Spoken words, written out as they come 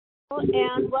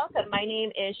And welcome. My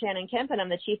name is Shannon Kemp, and I'm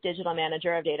the Chief Digital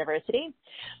Manager of Dataversity.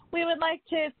 We would like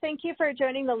to thank you for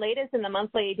joining the latest in the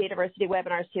monthly Dataversity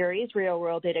webinar series, Real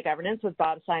World Data Governance with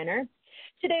Bob Seiner.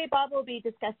 Today, Bob will be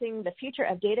discussing the future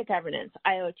of data governance,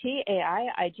 IoT, AI,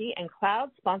 IG, and cloud,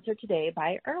 sponsored today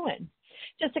by Irwin.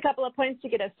 Just a couple of points to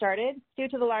get us started. Due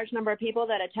to the large number of people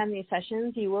that attend these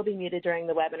sessions, you will be muted during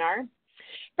the webinar.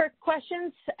 For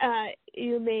questions,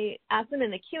 you may ask them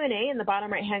in the Q&A in the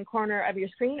bottom right-hand corner of your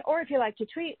screen, or if you like to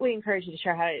tweet, we encourage you to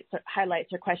share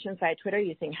highlights or questions via Twitter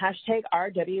using hashtag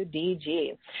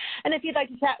RWDG. And if you'd like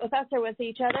to chat with us or with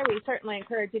each other, we certainly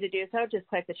encourage you to do so. Just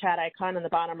click the chat icon in the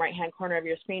bottom right-hand corner of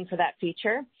your screen for that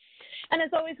feature. And as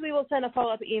always, we will send a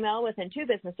follow-up email within 2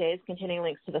 business days containing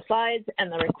links to the slides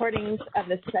and the recordings of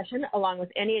this session, along with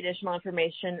any additional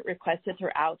information requested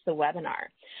throughout the webinar.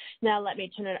 Now, let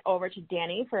me turn it over to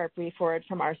Danny for a brief word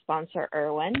from our sponsor,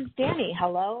 Irwin. Danny,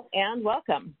 hello and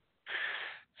welcome.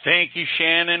 Thank you,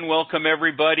 Shannon. Welcome,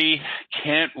 everybody.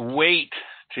 Can't wait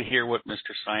to hear what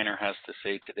Mr. Seiner has to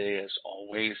say today, as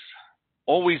always.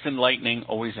 Always enlightening,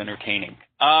 always entertaining.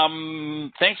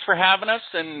 Thanks for having us,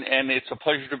 and it's a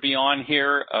pleasure to be on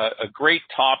here. A great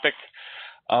topic.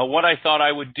 What I thought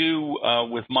I would do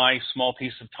with my small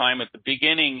piece of time at the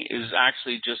beginning is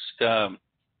actually just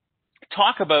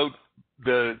talk about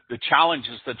the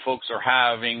challenges that folks are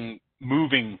having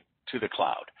moving to the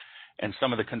cloud, and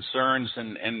some of the concerns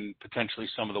and potentially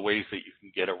some of the ways that you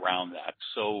can get around that.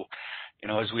 So, you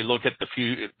know, as we look at the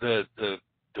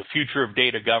future of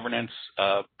data governance,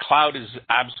 cloud is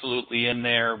absolutely in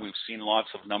there. We've seen lots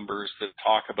of numbers that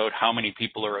talk about how many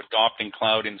people are adopting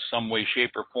cloud in some way,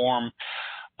 shape, or form.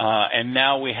 And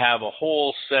now we have a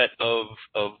whole set of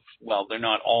well, they're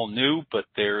not all new, but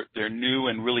they're new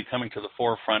and really coming to the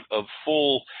forefront of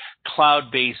full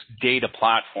cloud-based data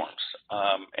platforms.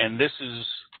 And this is,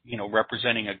 you know,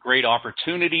 representing a great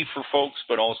opportunity for folks,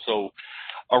 but also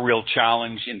a real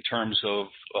challenge in terms of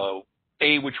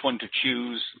A, which one to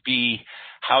choose, B,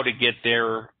 how to get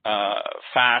there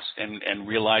fast and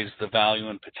realize the value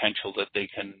and potential that they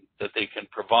can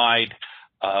provide,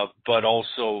 but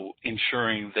also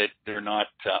ensuring that they're not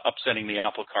upsetting the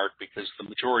apple cart, because the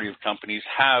majority of companies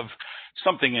have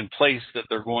something in place that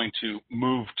they're going to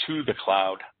move to the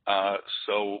cloud.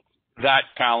 So that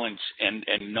challenge and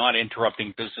not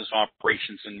interrupting business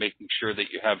operations and making sure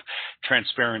that you have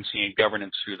transparency and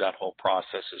governance through that whole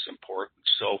process is important.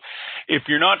 So if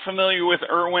you're not familiar with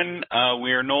Irwin,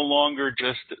 we are no longer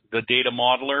just the data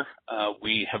modeler.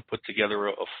 We have put together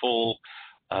a full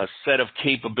set of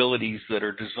capabilities that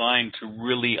are designed to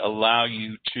really allow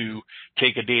you to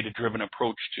take a data-driven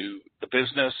approach to the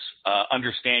business,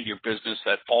 understand your business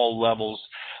at all levels,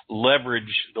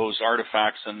 leverage those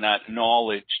artifacts and that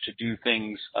knowledge to do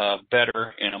things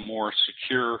better in a more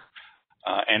secure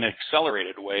and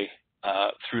accelerated way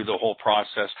through the whole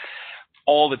process,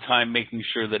 all the time making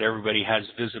sure that everybody has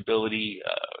visibility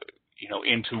you know,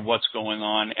 into what's going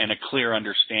on and a clear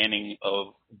understanding of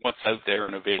what's out there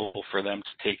and available for them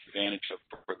to take advantage of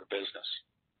for the business.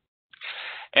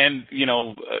 And, you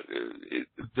know,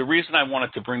 the reason I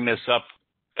wanted to bring this up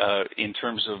in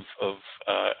terms of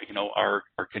you know, our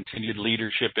continued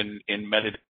leadership in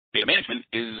metadata management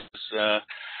is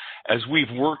as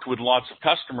we've worked with lots of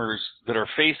customers that are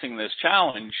facing this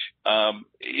challenge,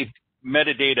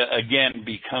 metadata again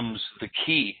becomes the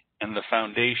key and the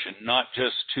foundation, not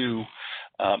just to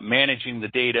managing the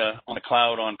data on the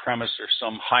cloud, on premise, or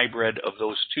some hybrid of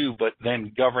those two, but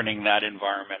then governing that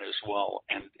environment as well.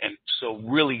 And so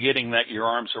really getting that your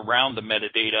arms around the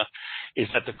metadata is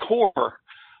at the core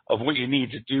of what you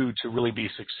need to do to really be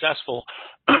successful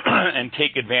and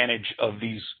take advantage of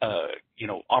these you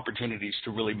know, opportunities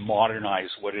to really modernize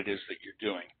what it is that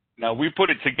you're doing. Now, we put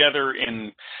it together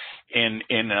in an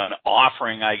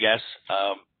offering, I guess,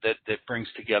 that brings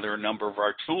together a number of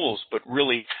our tools, but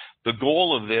really the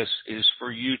goal of this is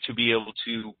for you to be able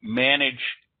to manage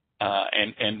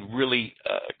and really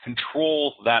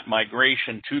control that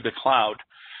migration to the cloud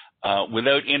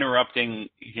without interrupting,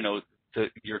 you know,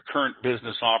 your current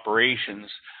business operations,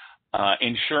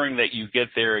 ensuring that you get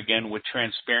there again with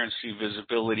transparency,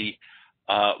 visibility,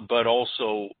 but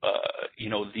also, you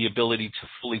know, the ability to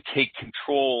fully take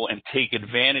control and take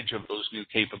advantage of those new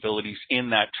capabilities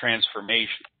in that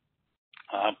transformation.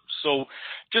 So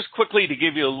just quickly to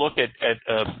give you a look at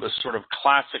a sort of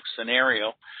classic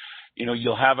scenario, you know,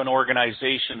 you'll have an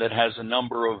organization that has a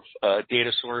number of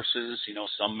data sources. You know,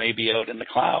 some may be out in the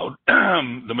cloud.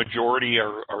 The majority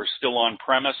are still on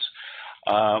premise.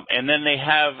 And then they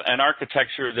have an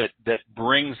architecture that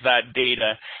brings that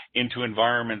data into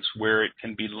environments where it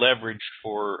can be leveraged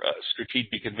for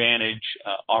strategic advantage,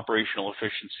 operational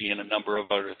efficiency, and a number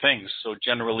of other things. So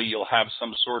generally, you'll have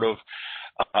some sort of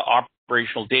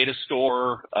operational data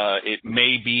store. It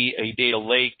may be a data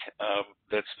lake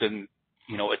that's been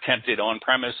attempted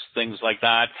on-premise, things like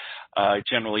that.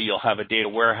 Generally, you'll have a data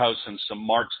warehouse and some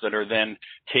marks that are then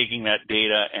taking that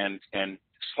data and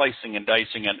slicing and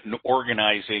dicing and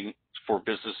organizing for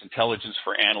business intelligence,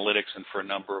 for analytics, and for a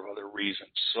number of other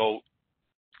reasons. So,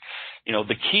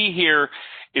 the key here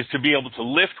is to be able to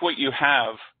lift what you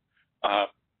have,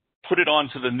 put it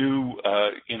onto the new,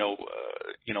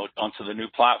 onto the new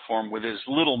platform with as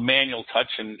little manual touch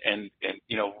and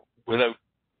without,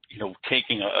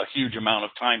 taking a huge amount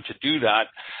of time to do that.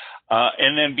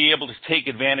 And then be able to take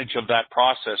advantage of that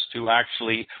process to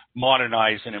actually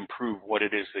modernize and improve what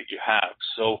it is that you have.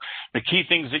 So the key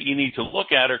things that you need to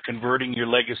look at are converting your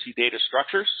legacy data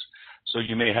structures. So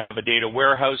you may have a data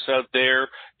warehouse out there.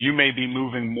 You may be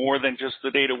moving more than just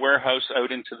the data warehouse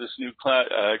out into this new cloud,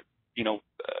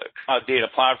 cloud data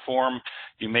platform.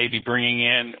 You may be bringing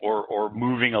in or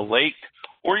moving a lake,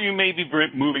 or you may be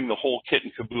moving the whole kit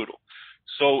and caboodle.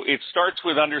 So it starts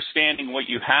with understanding what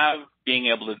you have, being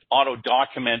able to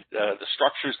auto-document the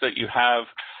structures that you have,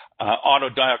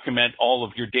 auto-document all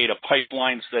of your data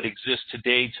pipelines that exist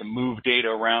today to move data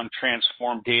around,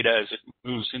 transform data as it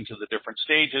moves into the different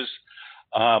stages.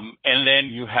 And then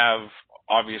you have,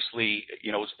 obviously,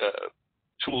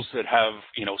 tools that have,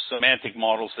 semantic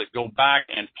models that go back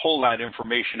and pull that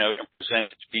information out and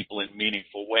present it to people in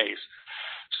meaningful ways.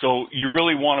 So you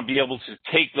really want to be able to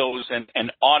take those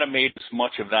and automate as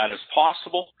much of that as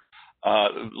possible.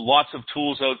 Lots of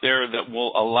tools out there that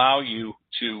will allow you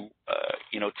to,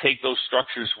 take those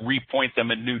structures, repoint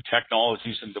them in new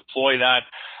technologies and deploy that.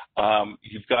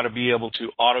 You've got to be able to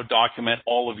auto-document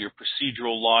all of your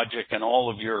procedural logic and all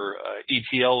of your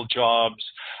ETL jobs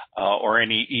or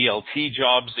any ELT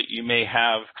jobs that you may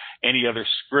have, any other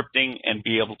scripting, and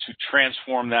be able to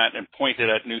transform that and point it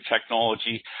at new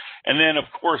technology. And then, of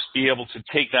course, be able to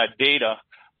take that data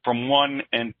from one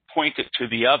and point it to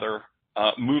the other,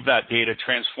 move that data,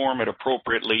 transform it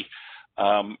appropriately,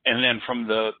 and then from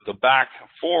the back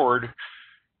forward,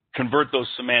 convert those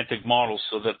semantic models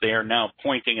so that they are now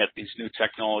pointing at these new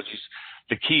technologies.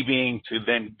 The key being to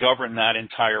then govern that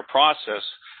entire process.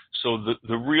 So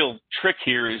the real trick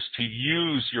here is to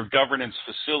use your governance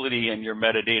facility and your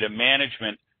metadata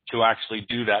management to actually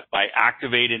do that by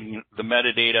activating the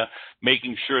metadata,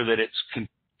 making sure that it's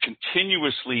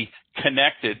continuously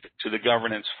connected to the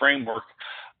governance framework,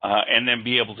 and then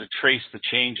be able to trace the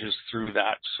changes through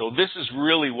that. So this is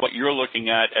really what you're looking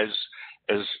at as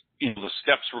the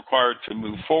steps required to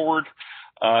move forward.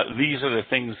 These are the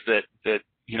things that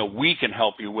we can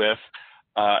help you with,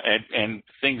 and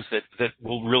things that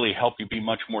will really help you be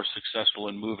much more successful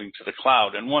in moving to the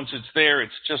cloud. And once it's there,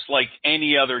 it's just like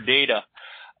any other data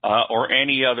or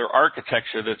any other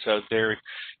architecture that's out there.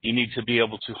 You need to be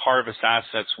able to harvest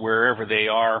assets wherever they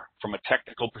are from a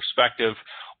technical perspective,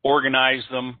 organize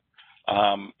them,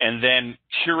 and then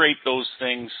curate those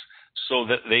things so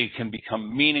that they can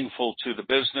become meaningful to the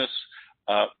business,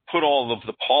 put all of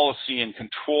the policy and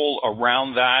control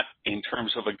around that in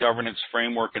terms of a governance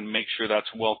framework and make sure that's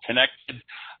well connected.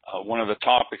 One of the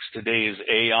topics today is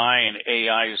AI, and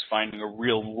AI is finding a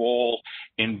real role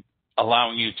in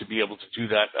allowing you to be able to do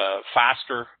that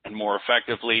faster and more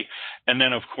effectively. And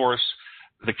then, of course,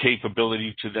 the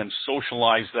capability to then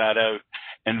socialize that out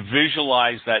and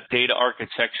visualize that data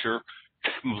architecture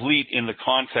complete in the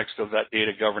context of that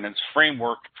data governance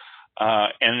framework,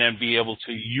 and then be able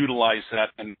to utilize that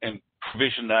and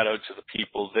provision that out to the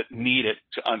people that need it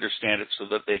to understand it so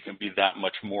that they can be that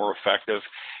much more effective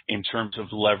in terms of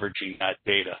leveraging that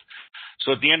data.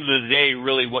 So at the end of the day,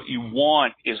 really what you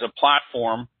want is a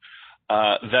platform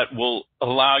that will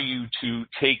allow you to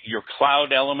take your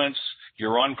cloud elements,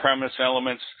 your on-premise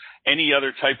elements, any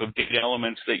other type of data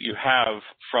elements that you have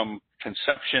from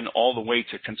conception all the way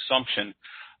to consumption,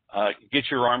 get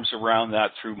your arms around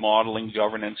that through modeling,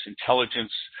 governance,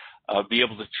 intelligence, be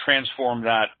able to transform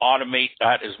that, automate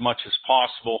that as much as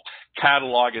possible,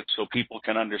 catalog it so people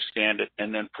can understand it,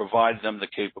 and then provide them the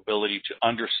capability to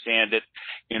understand it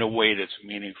in a way that's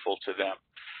meaningful to them.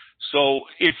 So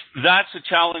if that's a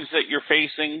challenge that you're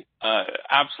facing,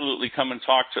 absolutely come and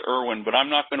talk to Erwin, but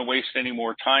I'm not going to waste any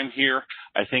more time here.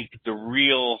 I think the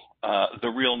real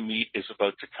meat is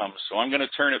about to come. So I'm going to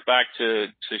turn it back to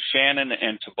Shannon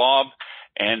and to Bob,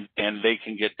 and they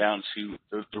can get down to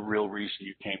the real reason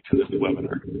you came to this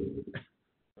webinar.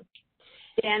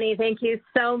 Danny, thank you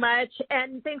so much.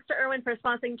 And thanks to Erwin for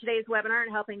sponsoring today's webinar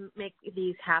and helping make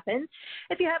these happen.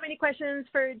 If you have any questions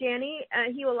for Danny,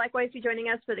 he will likewise be joining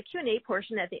us for the Q&A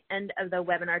portion at the end of the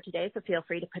webinar today, so feel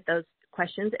free to put those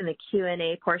questions in the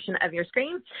Q&A portion of your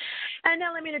screen. And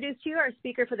now let me introduce to you our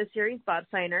speaker for the series, Bob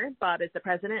Seiner. Bob is the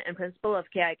president and principal of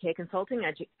KIK Consulting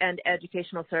and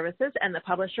Educational Services and the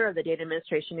publisher of the data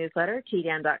administration newsletter,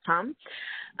 tdan.com.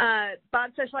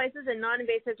 Bob specializes in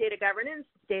non-invasive data governance,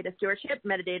 data stewardship,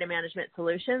 metadata management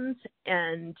solutions,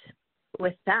 and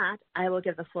with that, I will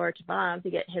give the floor to Bob to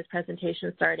get his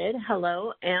presentation started.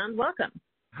 Hello and welcome.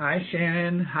 Hi,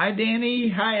 Shannon. Hi,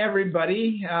 Danny. Hi,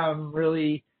 everybody. I'm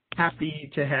really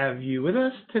happy to have you with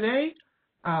us today.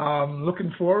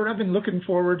 Looking forward. I've been looking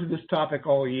forward to this topic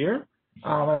all year.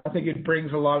 I think it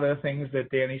brings a lot of the things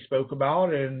that Danny spoke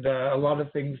about and a lot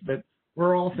of things that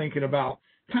we're all thinking about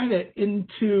kind of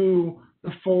into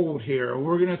the fold here.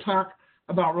 We're going to talk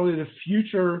about really the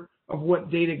future of what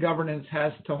data governance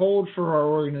has to hold for our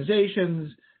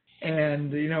organizations.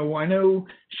 And, you know, I know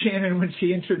Shannon, when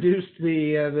she introduced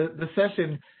the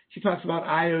session, she talks about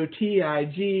IoT,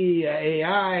 IG,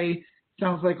 AI.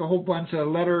 Sounds like a whole bunch of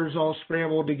letters all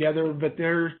scrambled together, but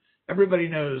everybody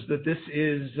knows that this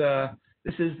is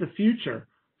the future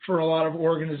for a lot of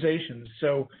organizations.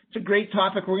 So it's a great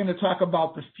topic. We're going to talk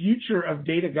about the future of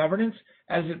data governance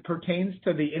as it pertains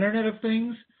to the Internet of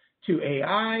Things, to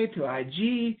AI, to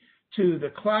IG, to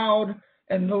the cloud.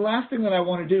 And the last thing that I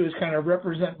want to do is kind of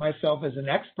represent myself as an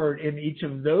expert in each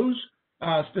of those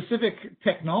specific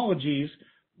technologies,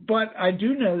 but I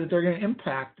do know that they're going to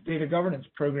impact data governance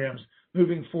programs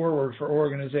moving forward for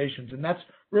organizations. And that's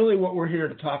really what we're here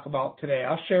to talk about today.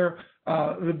 I'll share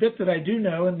the bit that I do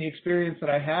know and the experience that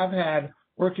I have had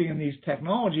working in these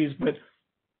technologies, but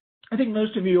I think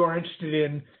most of you are interested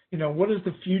in, you know, what does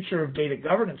the future of data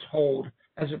governance hold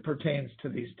as it pertains to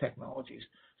these technologies.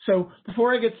 So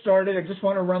before I get started, I just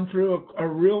want to run through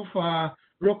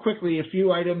real quickly a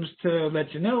few items to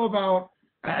let you know about.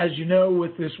 As you know,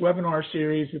 with this webinar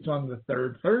series, it's on the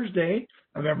third Thursday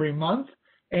of every month.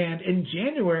 And in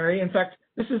January, in fact,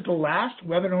 this is the last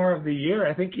webinar of the year,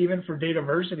 I think even for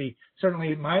Dataversity,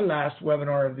 certainly my last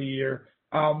webinar of the year.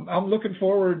 I'm looking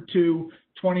forward to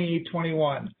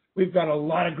 2021. We've got a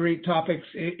lot of great topics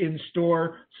in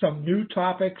store, some new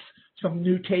topics, some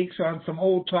new takes on some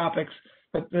old topics,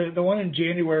 but the one in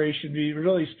January should be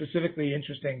really specifically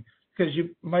interesting because you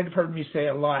might have heard me say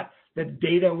a lot that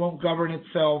data won't govern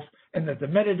itself and that the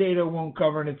metadata won't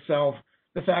govern itself.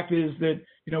 The fact is that,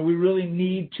 you know, we really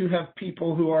need to have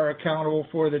people who are accountable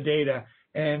for the data,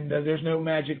 and there's no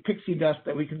magic pixie dust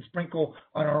that we can sprinkle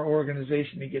on our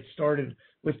organization to get started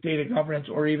with data governance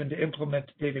or even to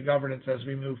implement data governance as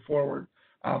we move forward.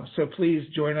 So please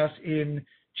join us in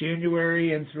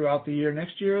January and throughout the year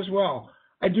next year as well.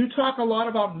 I do talk a lot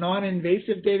about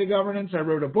non-invasive data governance. I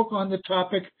wrote a book on the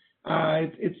topic.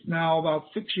 It's now about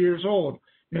 6 years old.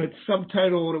 You know, it's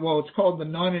subtitled, well, it's called the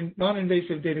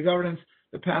Non-Invasive Data Governance,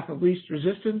 The Path of Least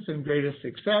Resistance and Greatest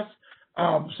Success.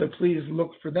 So please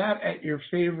look for that at your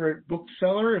favorite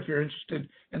bookseller if you're interested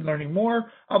in learning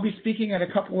more. I'll be speaking at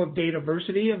a couple of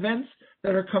Dataversity events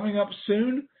that are coming up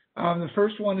soon. The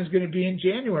first one is going to be in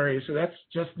January, so that's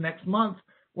just next month,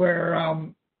 where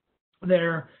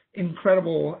their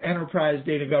incredible enterprise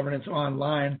data governance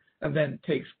online event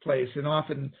takes place, and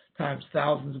oftentimes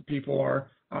thousands of people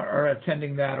are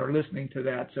attending that or listening to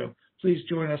that. So please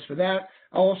join us for that.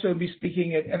 I'll also be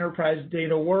speaking at Enterprise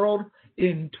Data World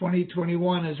in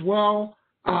 2021 as well,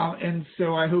 and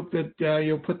so I hope that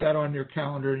you'll put that on your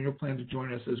calendar and you'll plan to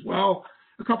join us as well.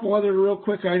 A couple other real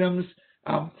quick items.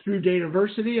 Through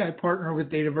Dataversity, I partner with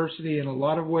Dataversity in a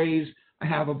lot of ways. I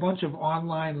have a bunch of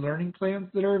online learning plans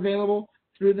that are available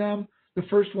through them. The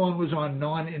first one was on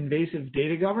non-invasive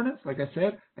data governance. Like I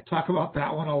said, I talk about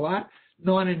that one a lot.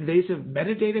 Non-invasive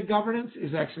metadata governance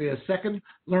is actually a second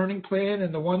learning plan,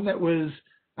 and the one that was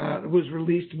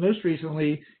released most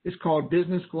recently is called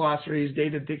Business Glossaries,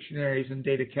 Data Dictionaries, and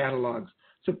Data Catalogs.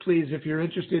 So please, if you're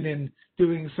interested in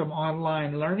doing some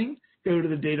online learning, go to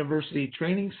the Dataversity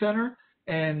Training Center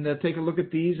and take a look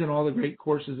at these and all the great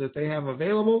courses that they have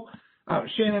available.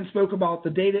 Shannon spoke about the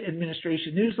data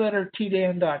administration newsletter,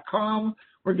 tdan.com.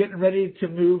 We're getting ready to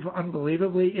move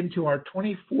unbelievably into our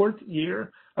 24th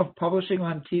year of publishing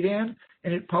on TDAN,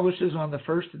 and it publishes on the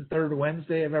first and third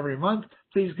Wednesday of every month.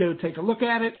 Please go take a look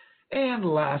at it. And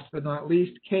last but not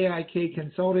least, KIK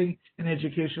Consulting and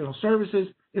Educational Services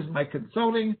is my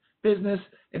consulting business.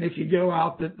 And if you go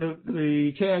out,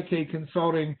 the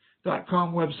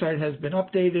KIKconsulting.com website has been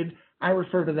updated. I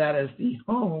refer to that as the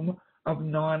home of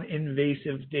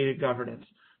non-invasive data governance.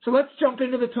 So let's jump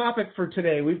into the topic for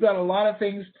today. We've got a lot of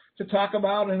things to talk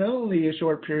about and only a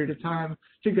short period of time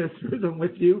to go through them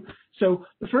with you. So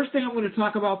the first thing I'm going to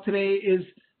talk about today is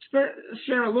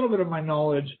share a little bit of my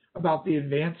knowledge about the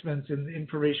advancements in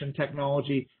information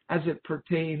technology as it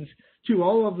pertains to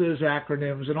all of those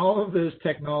acronyms and all of those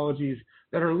technologies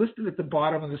that are listed at the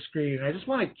bottom of the screen. I just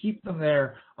want to keep them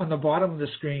there on the bottom of the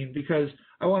screen because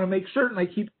I want to make certain I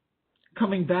keep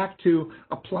coming back to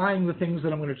applying the things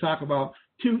that I'm going to talk about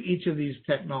to each of these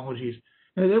technologies.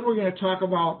 And then we're going to talk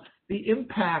about the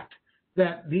impact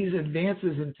that these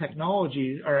advances in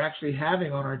technology are actually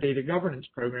having on our data governance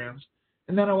programs.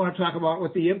 And then I want to talk about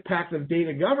what the impact of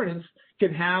data governance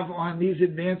can have on these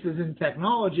advances in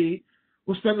technology.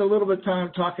 We'll spend a little bit of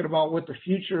time talking about what the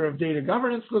future of data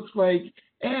governance looks like,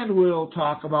 and we'll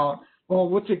talk about, well,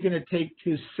 what's it going to take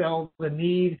to sell the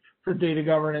need for data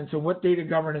governance and what data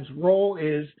governance role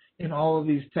is in all of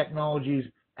these technologies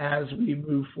as we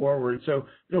move forward. So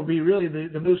it'll be really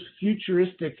the most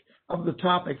futuristic of the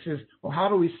topics is, well, how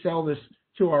do we sell this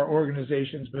to our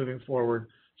organizations moving forward?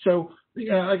 So,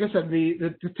 like I said,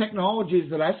 the technologies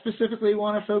that I specifically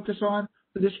want to focus on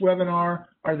for this webinar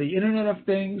are the Internet of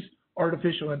Things,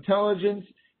 artificial intelligence,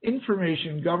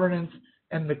 information governance,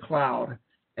 and the cloud.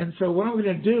 And so what I'm going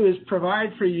to do is provide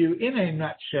for you in a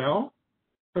nutshell,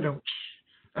 what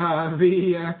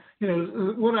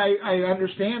I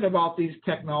understand about these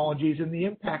technologies and the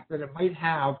impact that it might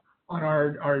have on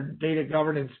our data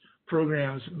governance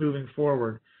programs moving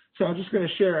forward. So I'm just going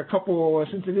to share a couple,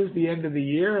 since it is the end of the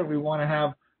year and we want to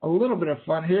have a little bit of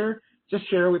fun here, just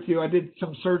share with you, I did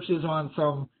some searches on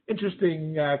some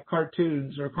interesting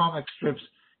cartoons or comic strips,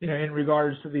 in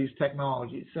regards to these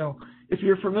technologies. So if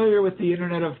you're familiar with the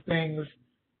Internet of Things,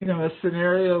 a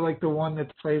scenario like the one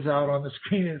that plays out on the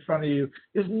screen in front of you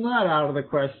is not out of the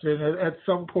question. At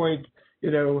some point,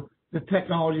 the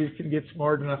technologies can get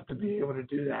smart enough to be able to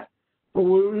do that. But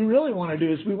what we really want to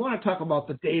do is we want to talk about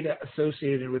the data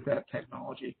associated with that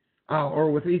technology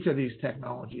or with each of these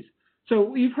technologies. So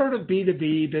we've heard of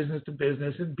B2B, business to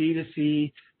business, and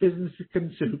B2C, business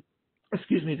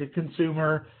to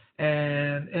consumer,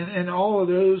 and all of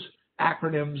those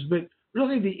acronyms. But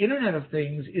really the Internet of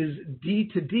Things is D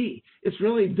to D. It's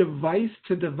really device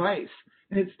to device.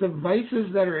 And it's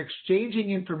devices that are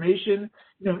exchanging information,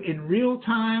 in real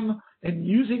time and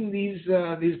using these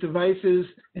devices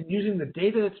and using the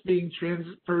data that's being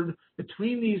transferred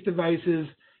between these devices,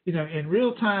 in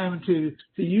real time to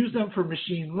use them for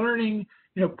machine learning,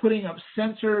 putting up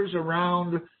sensors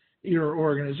around your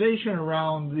organization,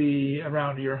 around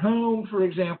your home, for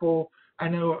example. I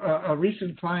know a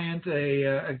recent client,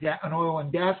 an oil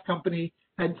and gas company,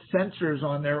 had sensors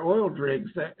on their oil rigs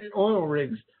that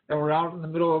were out in the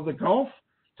middle of the Gulf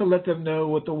to let them know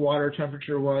what the water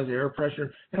temperature was, air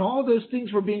pressure, and all of those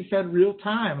things were being fed real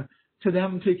time to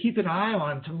them to keep an eye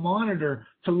on, to monitor,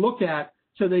 to look at,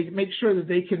 so they make sure that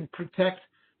they can protect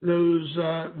those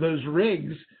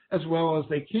rigs as well as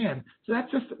they can. So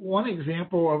that's just one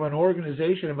example of an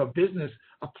organization, of a business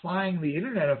applying the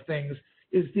Internet of Things.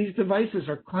 Is these devices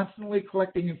are constantly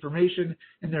collecting information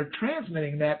and they're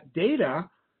transmitting that data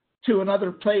to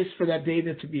another place for that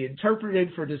data to be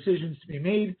interpreted, for decisions to be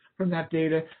made from that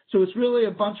data. So it's really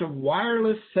a bunch of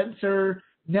wireless sensor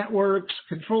networks,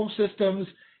 control systems,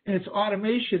 and it's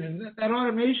automation. And that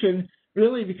automation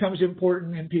really becomes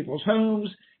important in people's homes.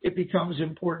 It becomes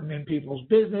important in people's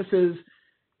businesses.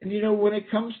 And, when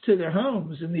it comes to their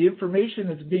homes and the information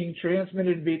that's being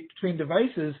transmitted between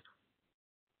devices,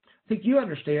 I think you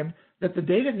understand that the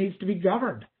data needs to be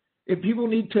governed. If people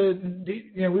need to,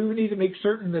 we need to make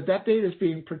certain that data is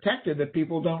being protected, that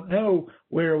people don't know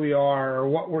where we are or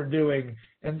what we're doing.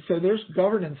 And so there's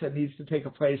governance that needs to take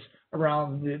place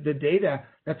around the data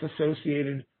that's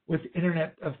associated with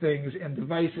Internet of Things and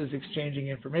devices exchanging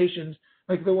information.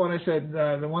 Like the one I said,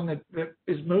 the one that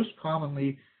is most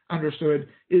commonly understood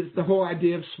is the whole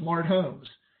idea of smart homes.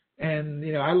 And,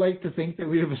 I like to think that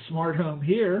we have a smart home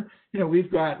here.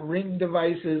 We've got Ring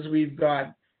devices, we've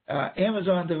got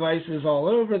Amazon devices all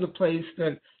over the place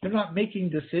that they're not making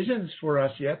decisions for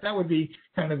us yet. That would be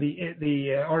kind of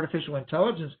the artificial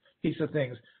intelligence piece of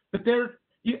things. But they're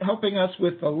helping us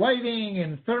with the lighting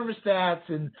and thermostats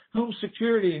and home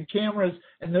security and cameras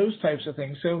and those types of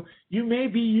things. So you may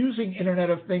be using Internet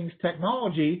of Things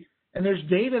technology, and there's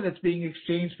data that's being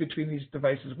exchanged between these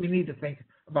devices. We need to think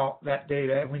about that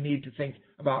data, and we need to think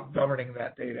about governing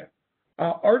that data.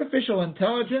 Artificial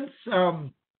intelligence,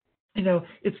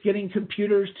 it's getting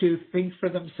computers to think for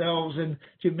themselves and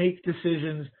to make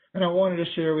decisions. And I wanted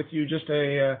to share with you just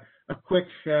a quick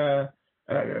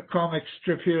comic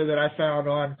strip here that I found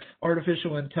on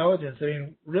artificial intelligence. I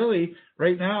mean, really,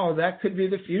 right now, that could be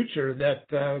the future,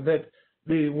 that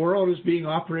the world is being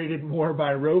operated more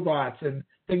by robots and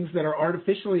things that are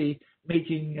artificially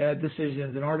making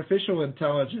decisions and artificial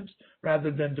intelligence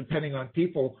rather than depending on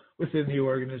people within the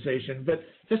organization. But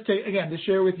just to, again, to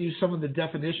share with you some of the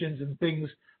definitions and things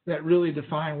that really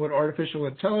define what artificial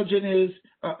intelligence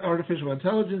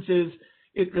is,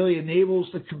 it really enables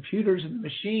the computers and the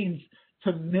machines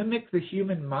to mimic the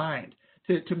human mind,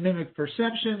 to mimic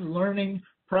perception, learning,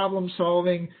 problem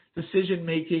solving, decision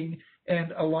making,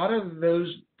 and a lot of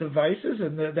those devices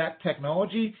and that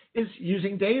technology is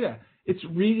using data. It's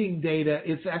reading data.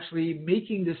 It's actually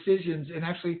making decisions and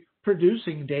actually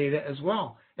producing data as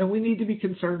well. And we need to be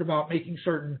concerned about making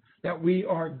certain that we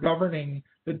are governing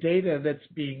the data that's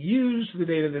being used, the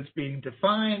data that's being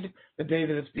defined, the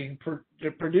data that's being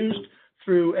produced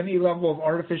through any level of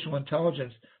artificial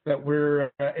intelligence that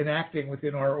we're enacting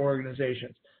within our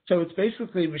organizations. So it's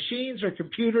basically machines or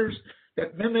computers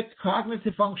that mimic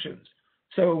cognitive functions.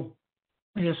 So,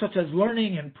 such as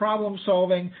learning and problem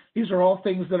solving, these are all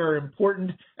things that are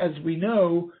important as we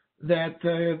know that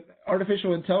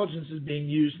artificial intelligence is being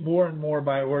used more and more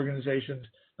by organizations,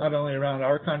 not only around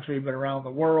our country, but around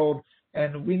the world.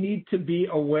 And we need to be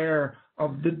aware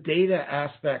of the data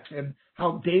aspects and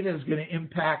how data is going to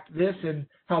impact this and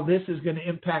how this is going to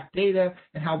impact data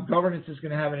and how governance is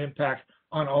going to have an impact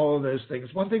on all of those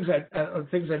things. One thing I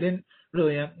didn't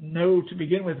really know to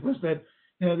begin with was that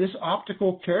this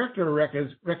optical character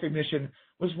recognition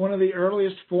was one of the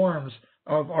earliest forms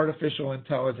of artificial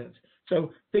intelligence.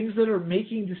 So things that are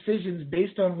making decisions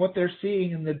based on what they're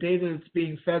seeing and the data that's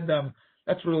being fed them,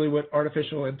 that's really what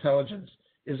artificial intelligence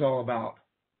is all about.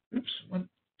 Oops, went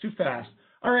too fast.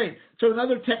 All right, so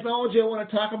another technology I want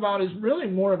to talk about is really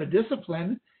more of a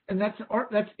discipline, and that's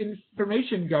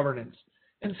information governance.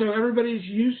 And so everybody's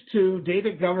used to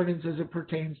data governance as it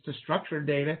pertains to structured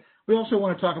data. We also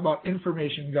want to talk about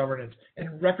information governance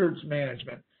and records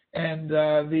management and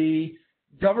the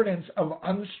governance of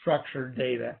unstructured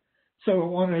data. So I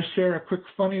want to share a quick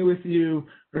funny with you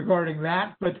regarding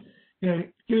that, but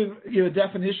give you a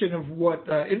definition of what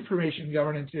information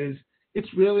governance is.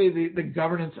 It's really the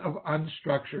governance of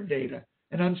unstructured data.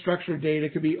 And unstructured data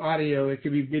could be audio, it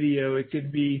could be video, it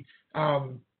could be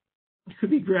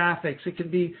graphics, it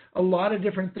could be a lot of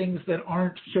different things that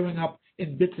aren't showing up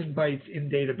in bits and bytes in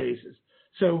databases.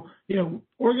 So,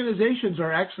 organizations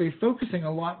are actually focusing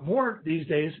a lot more these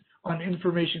days on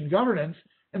information governance,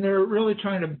 and they're really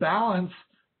trying to balance,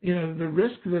 the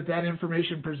risk that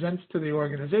information presents to the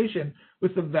organization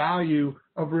with the value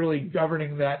of really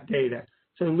governing that data.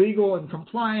 So legal and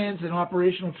compliance and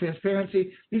operational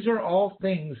transparency, these are all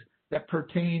things that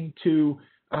pertain to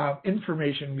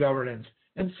information governance.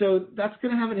 And so that's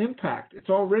going to have an impact. It's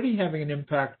already having an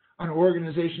impact on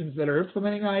organizations that are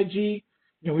implementing IG.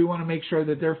 We want to make sure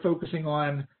that they're focusing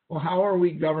on, well, how are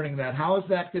we governing that? How is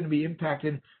that going to be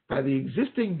impacted by the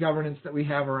existing governance that we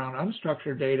have around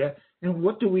unstructured data? And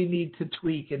what do we need to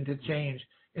tweak and to change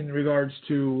in regards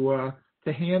to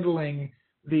handling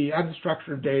the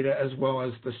unstructured data as well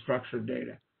as the structured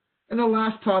data? And the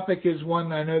last topic is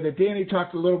one I know that Danny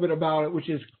talked a little bit about it, which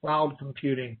is cloud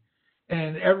computing.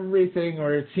 And everything,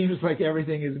 or it seems like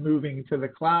everything, is moving to the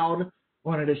cloud.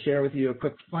 Wanted to share with you a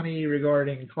quick funny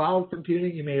regarding cloud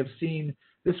computing. You may have seen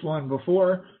this one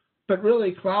before, but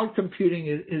really cloud computing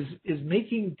is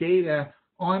making data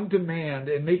on demand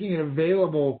and making it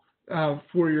available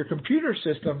for your computer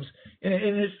systems. And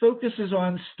it focuses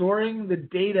on storing the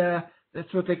data.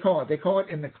 That's what they call it. They call it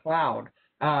in the cloud.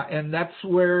 And that's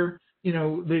where,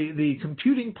 the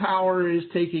computing power is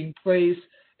taking place.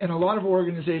 And a lot of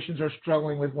organizations are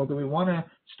struggling with, well, do we want to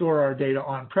store our data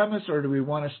on-premise or do we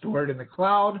want to store it in the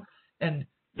cloud? And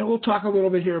we'll talk a little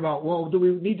bit here about, well, do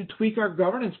we need to tweak our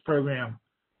governance program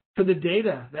for the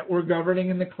data that we're governing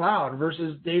in the cloud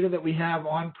versus data that we have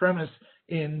on-premise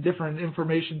in different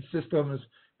information systems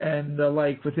and the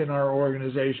like within our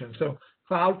organization. So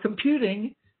cloud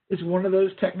computing is one of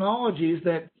those technologies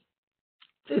that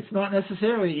it's not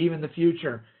necessarily even the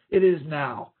future. It is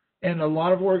now. And a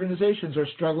lot of organizations are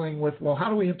struggling with, well, how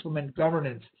do we implement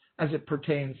governance as it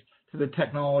pertains to the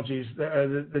technologies,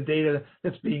 the data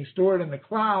that's being stored in the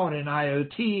cloud and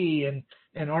IoT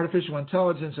and artificial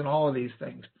intelligence and all of these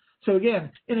things. So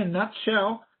again, in a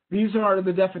nutshell, these are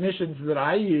the definitions that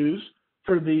I use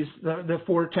for the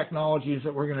four technologies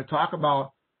that we're going to talk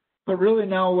about. But really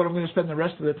now what I'm going to spend the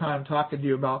rest of the time talking to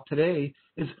you about today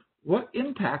is what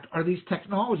impact are these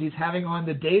technologies having on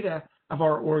the data of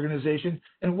our organization,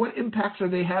 and what impacts are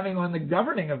they having on the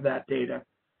governing of that data?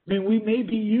 I mean, we may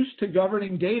be used to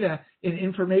governing data in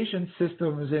information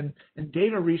systems and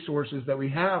data resources that we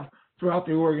have throughout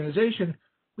the organization.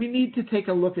 We need to take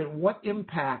a look at what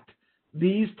impact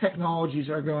these technologies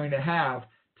are going to have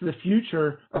to the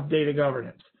future of data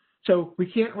governance. So we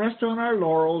can't rest on our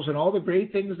laurels and all the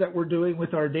great things that we're doing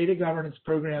with our data governance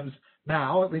programs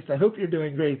now. At least I hope you're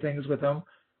doing great things with them.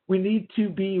 We need to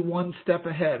be one step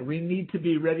ahead. We need to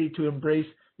be ready to embrace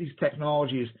these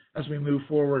technologies as we move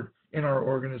forward in our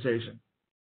organization.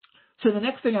 So the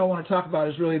next thing I want to talk about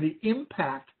is really the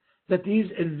impact that these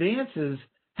advances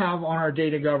have on our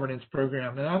data governance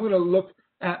program. And I'm going to look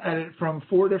at it from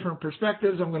 4 different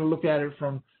perspectives. I'm going to look at it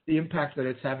from the impact that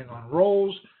it's having on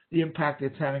roles, the impact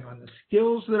it's having on the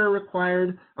skills that are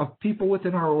required of people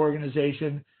within our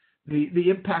organization, the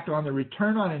impact on the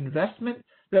return on investment,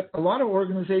 that a lot of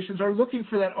organizations are looking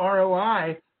for that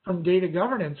ROI from data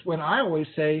governance, when I always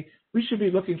say we should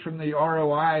be looking from the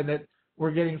ROI that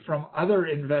we're getting from other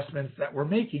investments that we're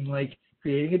making, like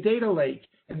creating a data lake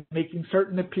and making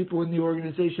certain that people in the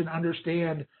organization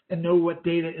understand and know what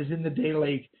data is in the data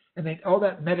lake, and then all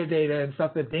that metadata and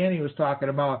stuff that Danny was talking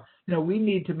about. We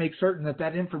need to make certain that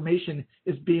that information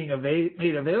is being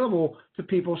made available to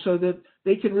people so that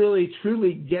they can really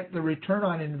truly get the return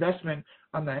on investment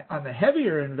on the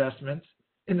heavier investments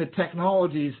in the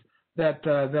technologies that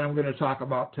I'm going to talk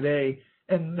about today.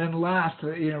 And then last,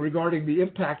 regarding the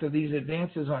impact of these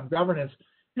advances on governance,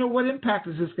 what impact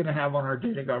is this going to have on our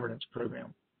data governance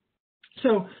program?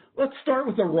 So let's start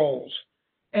with the roles.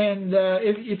 And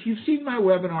if you've seen my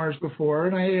webinars before,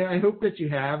 and I hope that you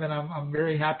have, and I'm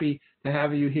very happy to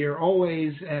have you here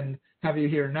always and have you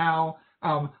here now,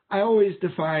 I always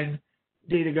define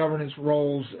data governance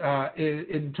roles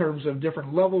in terms of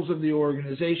different levels of the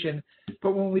organization.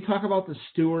 But when we talk about the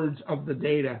stewards of the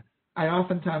data, I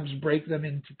oftentimes break them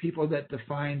into people that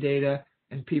define data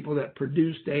and people that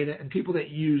produce data and people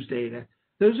that use data.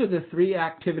 Those are the 3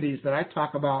 activities that I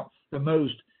talk about the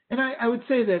most. And I would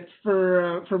say that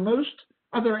for most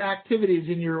other activities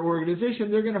in your organization,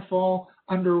 they're going to fall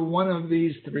under one of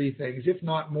these 3 things, if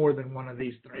not more than one of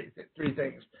these three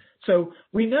things. So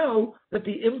we know that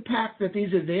the impact that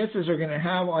these advances are going to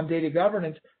have on data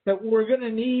governance, that we're going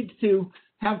to need to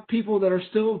have people that are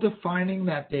still defining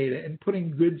that data and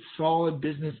putting good, solid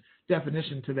business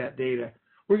definition to that data.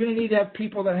 We're going to need to have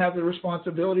people that have the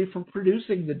responsibility for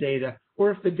producing the data,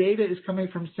 or if the data is coming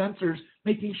from sensors,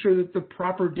 making sure that the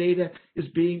proper data is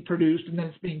being produced and that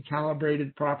it's being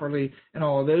calibrated properly and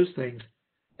all of those things.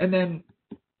 And then,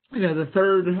 the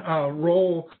third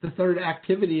role, the third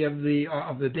activity of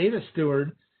the data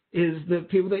steward is the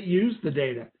people that use the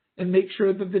data and make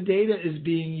sure that the data is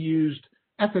being used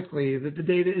ethically, that the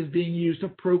data is being used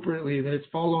appropriately, that it's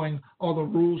following all the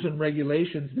rules and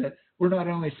regulations that we're not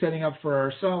only setting up for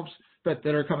ourselves, but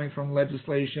that are coming from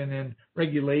legislation and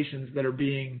regulations that are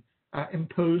being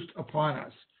imposed upon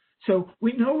us. So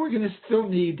we know we're going to still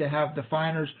need to have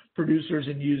definers, producers,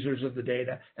 and users of the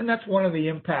data, and that's one of the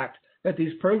impacts that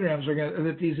these programs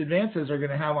that these advances are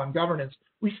going to have on governance.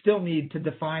 We still need to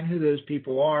define who those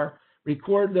people are,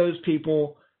 record those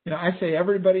people. I say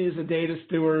everybody is a data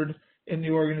steward in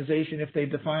the organization if they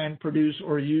define, produce,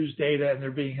 or use data, and they're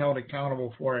being held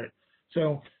accountable for it.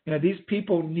 So, these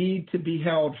people need to be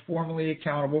held formally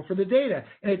accountable for the data.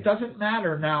 And it doesn't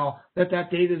matter now that that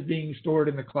data is being stored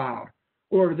in the cloud,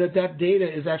 or that that data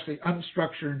is actually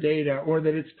unstructured data, or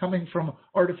that it's coming from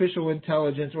artificial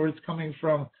intelligence, or it's coming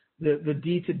from the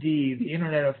D2D, the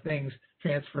Internet of Things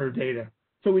transfer of data.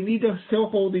 So we need to still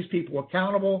hold these people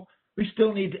accountable. We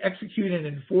still need to execute and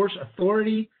enforce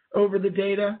authority over the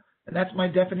data. And that's my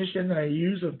definition that I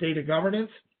use of data governance,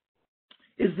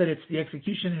 is that it's the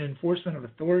execution and enforcement of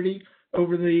authority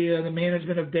over the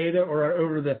management of data, or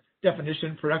over the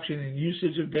definition, production, and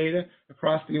usage of data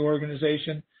across the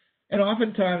organization. And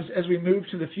oftentimes, as we move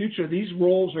to the future, these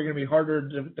roles are going to be harder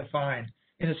to define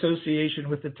in association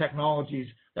with the technologies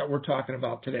that we're talking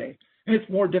about today. And it's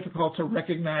more difficult to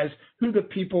recognize who the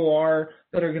people are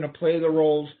that are going to play the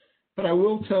roles. But I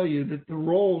will tell you that the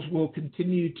roles will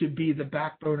continue to be the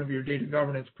backbone of your data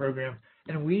governance program.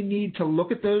 And we need to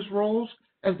look at those roles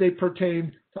as they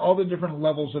pertain to all the different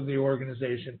levels of the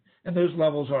organization. And those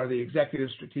levels are the executive,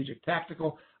 strategic,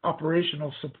 tactical,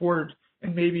 operational, support,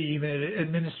 and maybe even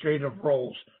administrative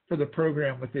roles for the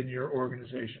program within your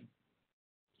organization.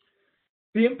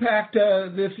 The impact,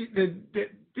 the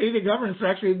data governance,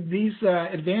 actually these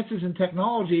advances in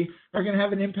technology are going to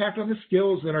have an impact on the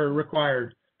skills that are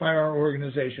required by our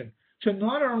organization. So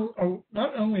not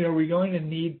only are we going to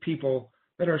need people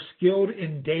that are skilled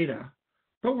in data,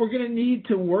 but we're going to need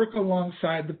to work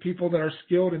alongside the people that are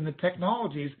skilled in the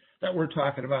technologies that we're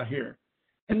talking about here.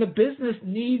 And the business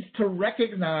needs to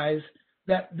recognize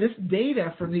that this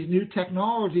data from these new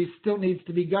technologies still needs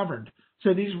to be governed.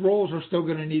 So these roles are still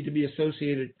going to need to be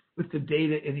associated with the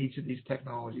data in each of these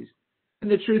technologies. And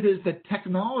the truth is that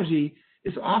technology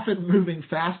is often moving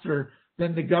faster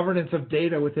than the governance of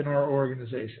data within our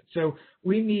organization. So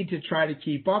we need to try to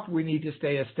keep up. We need to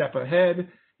stay a step ahead.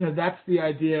 That's the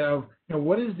idea of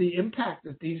what is the impact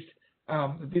that these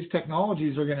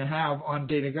technologies are going to have on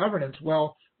data governance.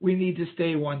 Well, we need to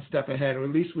stay one step ahead, or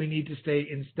at least we need to stay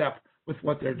in step with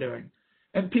what they're doing.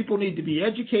 And people need to be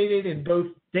educated in both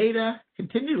data,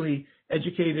 continually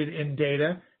educated in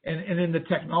data, and in the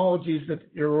technologies that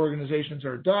your organizations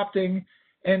are adopting.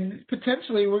 And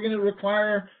potentially we're going to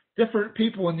require different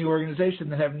people in the organization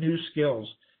that have new skills.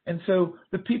 And so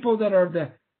the people that are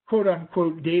the quote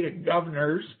unquote data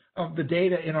governors of the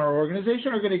data in our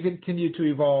organization are going to continue to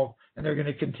evolve, and they're going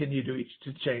to continue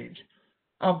to change.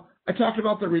 I talked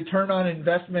about the return on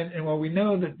investment, and we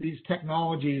know that these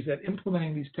technologies, that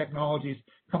implementing these technologies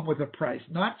come with a price,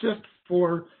 not just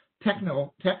for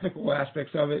technical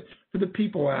aspects of it, for the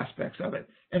people aspects of it,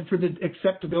 and for the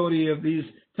acceptability of these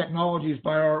technologies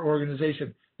by our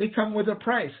organization. They come with a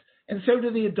price, and so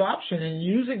do the adoption and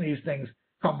using these things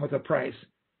come with a price.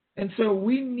 And so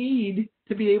we need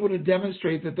to be able to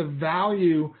demonstrate that the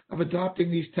value of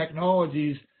adopting these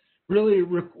technologies really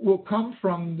will come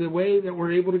from the way that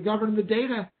we're able to govern the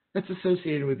data that's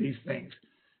associated with these things.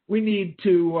 We need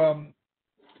to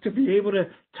be able to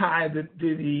tie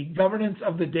the governance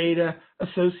of the data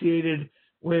associated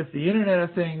with the Internet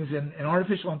of Things and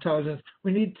artificial intelligence.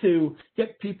 We need to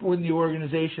get people in the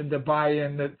organization to buy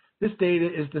in that this data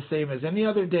is the same as any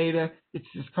other data. It's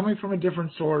just coming from a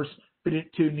different source, but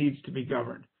it too needs to be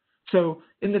governed. So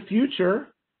in the future,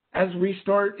 as we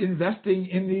start investing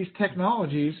in these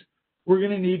technologies, we're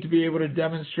going to need to be able to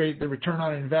demonstrate the return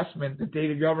on investment that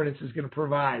data governance is going to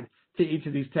provide to each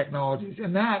of these technologies.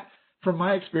 And that, from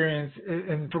my experience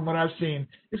and from what I've seen,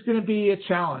 is going to be a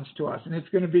challenge to us, and it's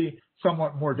going to be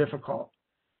somewhat more difficult.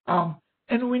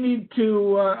 And we need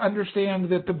to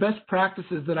understand that the best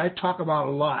practices that I talk about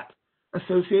a lot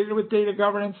associated with data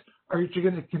governance are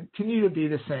going to continue to be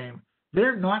the same.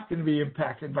 They're not going to be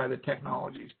impacted by the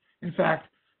technologies. In fact,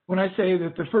 when I say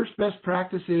that the first best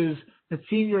practice is that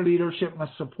senior leadership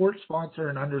must support, sponsor,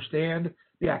 and understand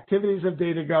the activities of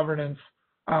data governance,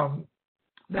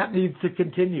 that needs to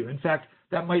continue. In fact,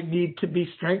 that might need to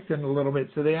be strengthened a little bit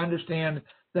so they understand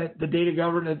that the data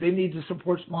governance, they need to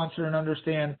support, sponsor, and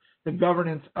understand the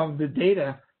governance of the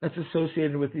data that's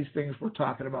associated with these things we're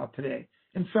talking about today.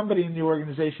 And somebody in the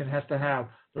organization has to have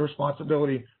the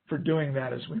responsibility for doing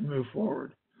that as we move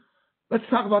forward. Let's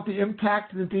talk about the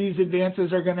impact that these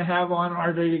advances are going to have on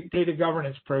our data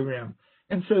governance program.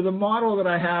 And so the model that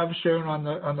I have shown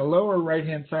on the lower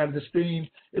right-hand side of the screen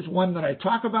is one that I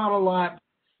talk about a lot.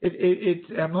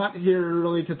 I'm not here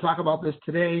really to talk about this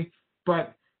today,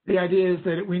 but the idea is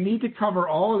that we need to cover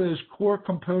all of those core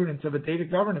components of a data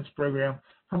governance program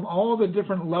from all the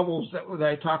different levels that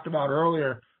I talked about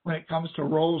earlier when it comes to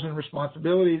roles and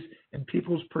responsibilities and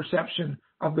people's perception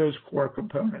of those core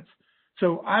components.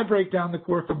 So I break down the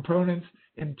core components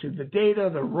into the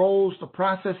data, the roles, the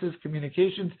processes,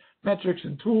 communications, metrics,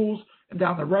 and tools. And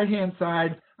down the right-hand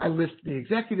side, I list the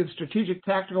executive, strategic,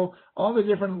 tactical, all the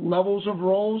different levels of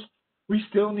roles. We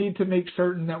still need to make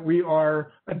certain that we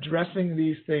are addressing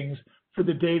these things for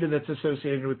the data that's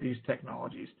associated with these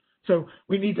technologies. So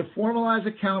we need to formalize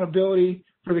accountability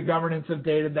for the governance of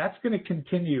data. That's going to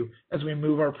continue as we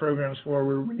move our programs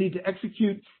forward. We need to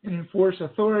execute and enforce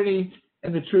authority.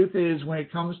 And the truth is, when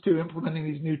it comes to implementing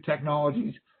these new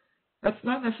technologies, that's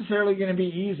not necessarily going to be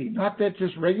easy. Not that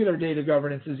just regular data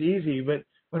governance is easy, but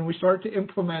when we start to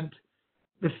implement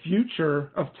the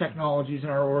future of technologies in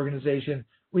our organization,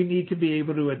 we need to be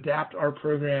able to adapt our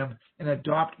program and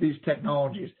adopt these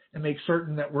technologies and make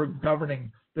certain that we're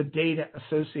governing the data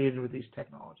associated with these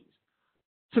technologies.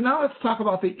 So now let's talk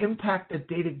about the impact that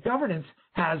data governance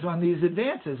has on these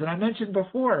advances. And I mentioned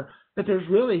before that there's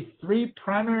really three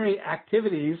primary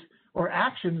activities or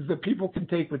actions that people can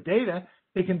take with data.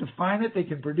 They can define it, they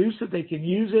can produce it, they can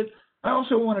use it. I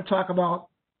also want to talk about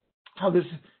how this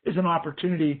is an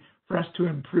opportunity for us to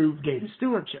improve data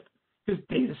stewardship, because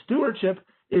data stewardship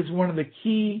is one of the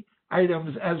key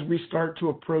items as we start to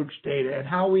approach data, and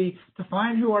how we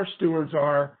define who our stewards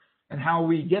are and how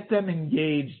we get them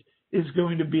engaged is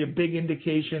going to be a big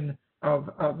indication of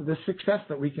the success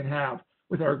that we can have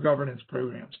with our governance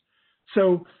programs.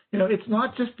 So, it's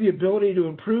not just the ability to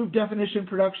improve definition,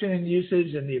 production, and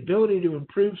usage and the ability to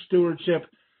improve stewardship,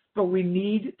 but we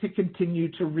need to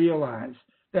continue to realize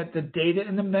that the data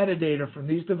and the metadata from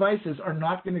these devices are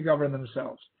not going to govern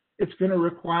themselves. It's going to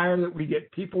require that we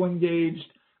get people engaged,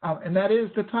 and that is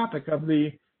the topic of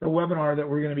the webinar that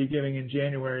we're going to be giving in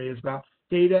January, is about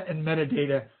data and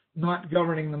metadata not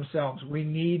governing themselves. We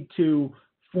need to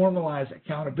formalized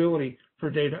accountability for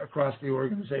data across the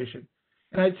organization.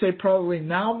 And I'd say probably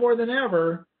now more than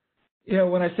ever,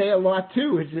 when I say a lot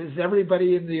too, is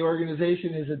everybody in the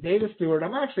organization is a data steward.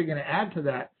 I'm actually going to add to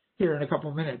that here in a couple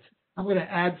of minutes. I'm going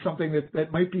to add something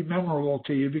that might be memorable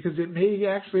to you because it may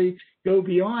actually go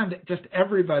beyond just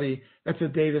everybody that's a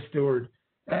data steward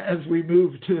as we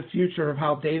move to the future of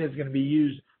how data is going to be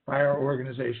used by our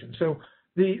organization. So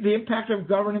the impact of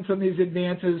governance on these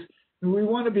advances, we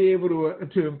want to be able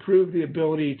to improve the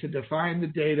ability to define the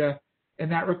data, and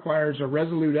that requires a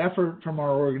resolute effort from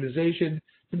our organization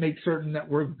to make certain that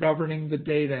we're governing the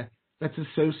data that's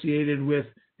associated with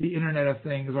the Internet of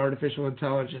Things, artificial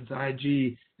intelligence,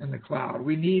 IG, and the cloud.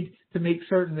 We need to make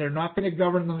certain they're not going to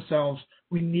govern themselves.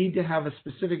 We need to have a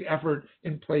specific effort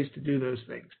in place to do those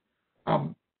things.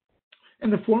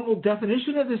 And the formal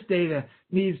definition of this data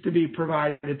needs to be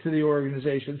provided to the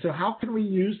organization. So how can we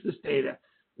use this data?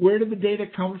 Where did the data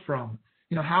come from?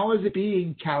 How is it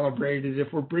being calibrated if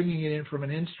we're bringing it in from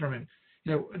an instrument?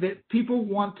 That people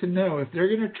want to know if they're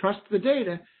going to trust the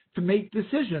data to make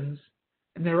decisions,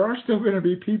 and there are still going to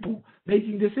be people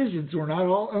making decisions. We're not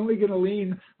only going to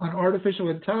lean on artificial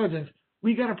intelligence.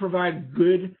 We got to provide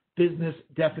good business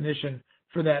definition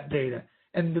for that data.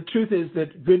 And the truth is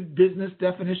that good business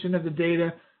definition of the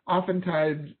data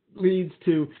oftentimes leads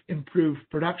to improved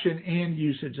production and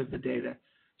usage of the data.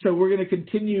 So we're going to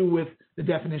continue with the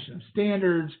definition of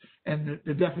standards and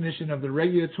the definition of the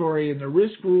regulatory and the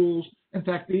risk rules. In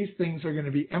fact, these things are going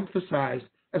to be emphasized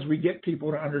as we get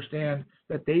people to understand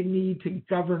that they need to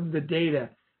govern the data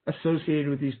associated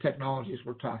with these technologies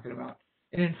we're talking about.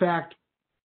 And in fact,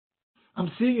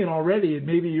 I'm seeing it already, and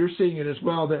maybe you're seeing it as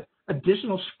well, that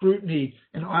additional scrutiny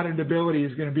and auditability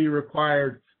is going to be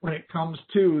required when it comes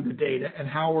to the data and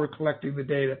how we're collecting the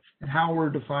data and how we're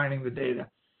defining the data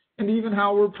and even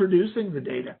how we're producing the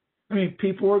data. I mean,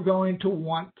 people are going to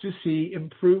want to see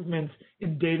improvements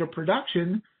in data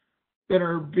production that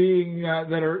are being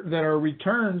that are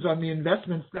returns on the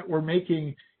investments that we're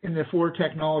making in the 4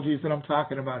 technologies that I'm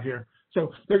talking about here.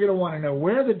 So they're going to want to know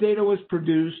where the data was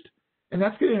produced, and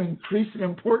that's going to increase in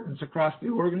importance across the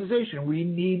organization. We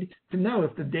need to know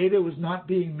if the data was not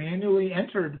being manually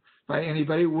entered by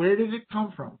anybody, where did it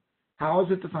come from? How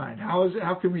is it defined?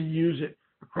 How can we use it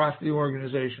across the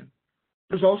organization?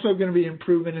 There's also going to be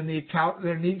improvement in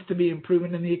there needs to be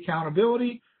improvement in the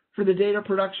accountability for the data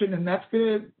production, and that's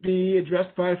going to be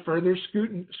addressed by further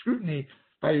scrutiny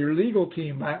by your legal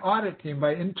team, by audit team,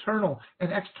 by internal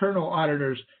and external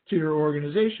auditors to your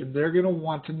organization. They're going to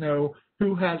want to know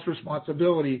who has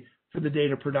responsibility for the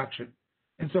data production.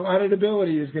 And so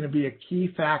auditability is going to be a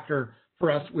key factor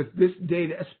for us with this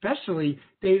data, especially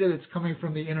data that's coming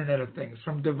from the Internet of Things,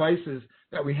 from devices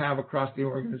that we have across the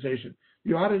organization.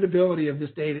 The auditability of this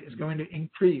data is going to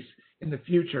increase in the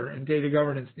future, and data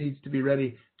governance needs to be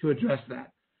ready to address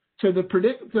that. So the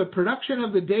production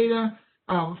of the data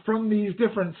from these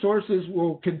different sources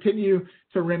will continue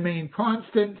to remain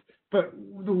constant, but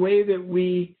the way that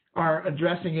we are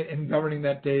addressing it and governing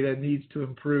that data needs to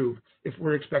improve if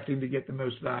we're expecting to get the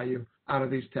most value out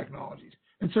of these technologies.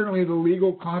 And certainly the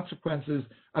legal consequences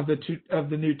of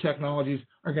the new technologies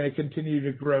are going to continue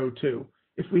to grow too.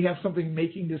 If we have something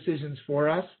making decisions for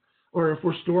us, or if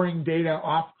we're storing data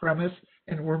off-premise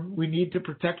and we need to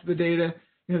protect the data,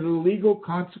 the legal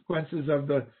consequences of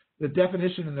the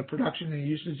definition and the production and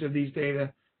usage of these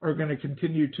data are going to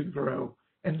continue to grow.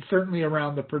 And certainly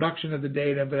around the production of the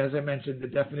data, but as I mentioned, the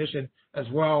definition as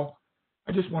well.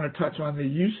 I just want to touch on the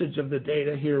usage of the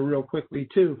data here real quickly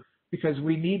too, because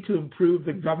we need to improve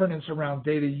the governance around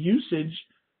data usage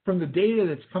from the data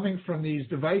that's coming from these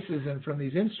devices and from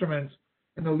these instruments,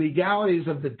 and the legalities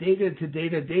of the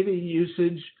data-to-data data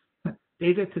usage,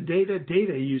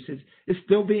 data-to-data usage is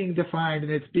still being defined,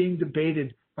 and it's being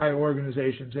debated by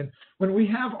organizations. And when we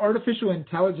have artificial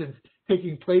intelligence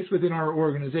taking place within our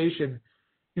organization,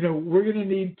 we're going to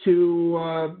need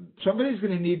to, somebody's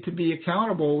going to need to be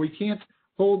accountable. We can't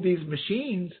hold these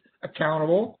machines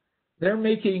accountable. They're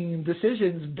making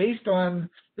decisions based on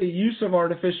the use of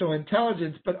artificial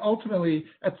intelligence, but ultimately,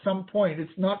 at some point,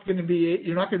 you're not going to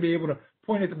be able to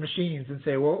point at the machines and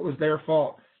say, well, it was their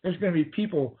fault. There's going to be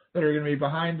people that are going to be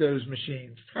behind those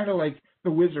machines. It's kind of like the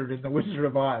wizard in The Wizard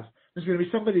of Oz. There's going to be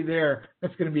somebody there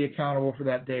that's going to be accountable for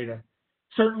that data.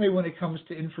 Certainly when it comes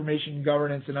to information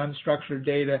governance and unstructured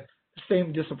data, the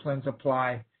same disciplines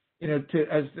apply,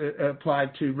 as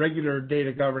applied to regular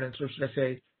data governance, or should I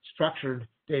say structured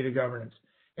data governance.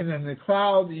 And then the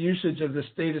cloud, the usage of this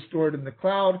data stored in the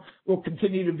cloud will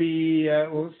continue to be,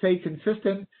 will stay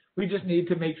consistent. We just need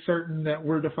to make certain that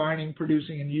we're defining,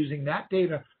 producing, and using that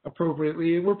data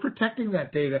appropriately, and we're protecting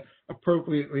that data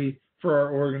appropriately for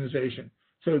our organization.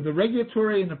 So the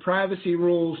regulatory and the privacy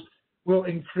rules will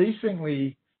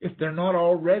increasingly, if they're not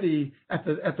already at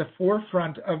the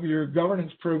forefront of your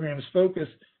governance program's focus,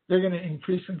 they're going to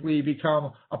increasingly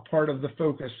become a part of the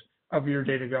focus of your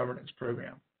data governance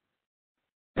program.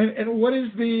 And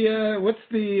what's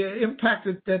the impact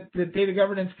that data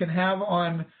governance can have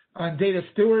on data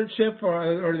stewardship,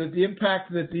 or the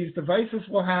impact that these devices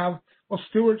will have? Well,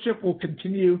 stewardship will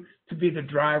continue to be the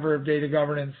driver of data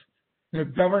governance.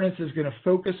 Governance is going to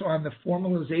focus on the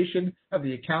formalization of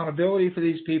the accountability for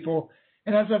these people.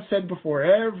 And as I've said before,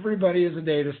 everybody is a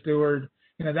data steward.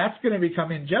 That's going to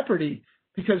become in jeopardy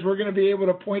because we're going to be able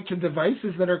to point to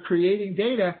devices that are creating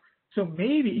data. So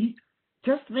maybe,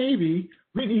 just maybe,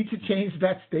 we need to change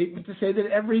that statement to say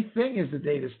that everything is a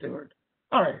data steward.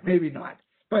 All right, maybe not.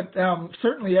 But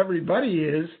certainly everybody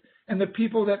is. And the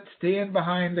people that stand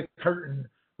behind the curtain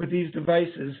with these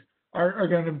devices are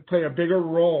going to play a bigger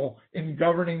role in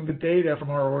governing the data from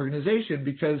our organization,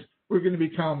 because we're going to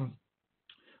become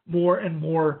more and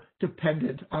more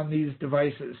dependent on these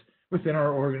devices within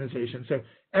our organization. So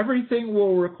everything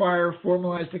will require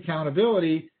formalized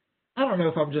accountability. I don't know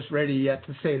if I'm just ready yet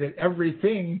to say that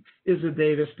everything is a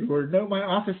data steward. No, my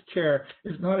office chair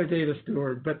is not a data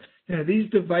steward, but these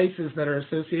devices that are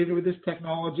associated with this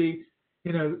technology,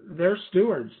 they're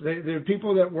stewards. They're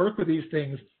people that work with these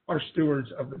things are stewards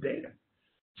of the data.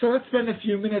 So let's spend a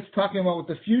few minutes talking about what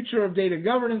the future of data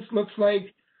governance looks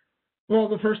like. Well,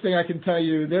 the first thing I can tell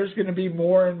you, there's going to be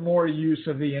more and more use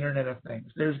of the Internet of Things.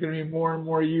 There's going to be more and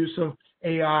more use of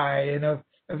AI and of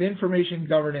information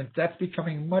governance. That's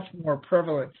becoming much more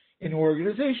prevalent in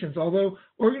organizations, although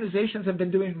organizations have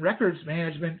been doing records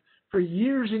management for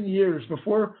years and years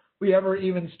before we ever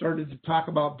even started to talk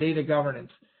about data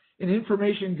governance. And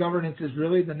information governance is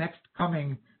really the next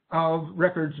coming of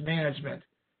records management.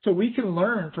 So we can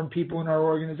learn from people in our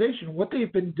organization what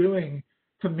they've been doing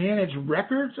to manage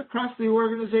records across the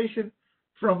organization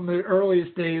from the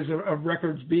earliest days of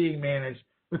records being managed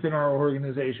within our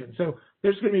organization. So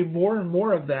there's going to be more and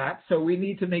more of that. So we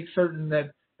need to make certain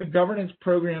that the governance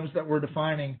programs that we're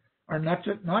defining are not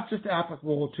just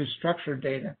applicable to structured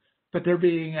data, but they're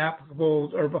being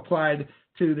applicable or applied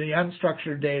to the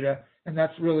unstructured data. And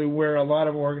that's really where a lot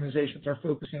of organizations are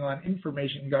focusing on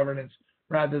information governance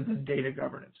rather than data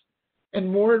governance.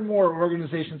 And more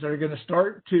organizations are going to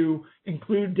start to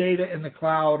include data in the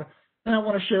cloud. And I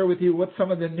want to share with you what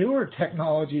some of the newer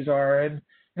technologies are. And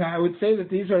I would say that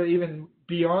these are even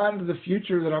beyond the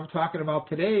future that I'm talking about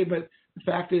today. But the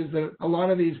fact is that a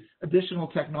lot of these additional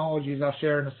technologies I'll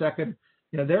share in a second,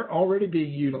 they're already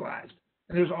being utilized.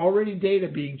 And there's already data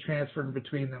being transferred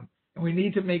between them. And we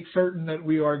need to make certain that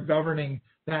we are governing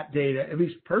that data. At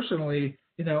least personally,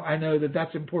 I know that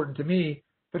that's important to me.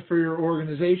 But for your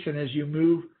organization, as you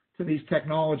move to these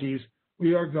technologies,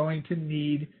 we are going to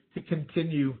need to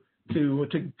continue to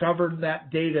govern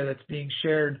that data that's being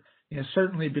shared,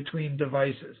 certainly between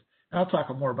devices. And I'll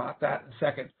talk more about that in a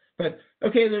second. But,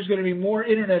 okay, there's going to be more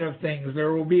Internet of Things.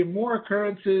 There will be more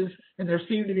occurrences, and there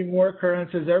seem to be more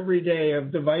occurrences every day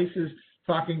of devices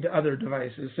talking to other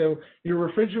devices. So your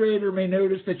refrigerator may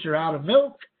notice that you're out of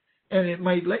milk, and it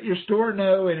might let your store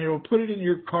know, and it will put it in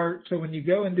your cart. So when you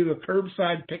go and do a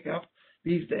curbside pickup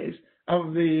these days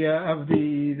of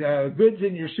the goods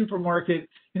in your supermarket,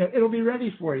 it'll be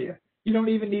ready for you. You don't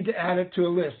even need to add it to a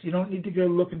list. You don't need to go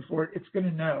looking for it. It's going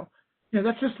to know.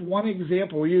 That's just one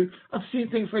example. I've seen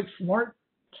things like smart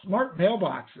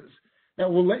mailboxes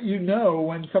that will let you know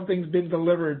when something's been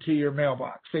delivered to your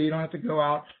mailbox, so you don't have to go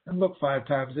out and look 5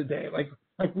 times a day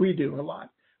like we do a lot.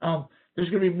 There's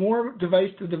going to be more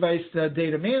device-to-device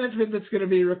data management that's going to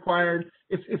be required.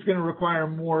 It's going to require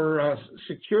more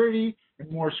security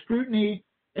and more scrutiny,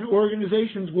 and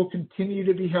organizations will continue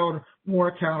to be held more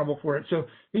accountable for it. So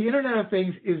the Internet of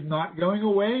Things is not going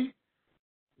away.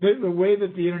 The way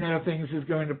that the Internet of Things is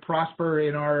going to prosper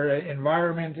in our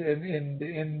environment and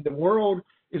in the world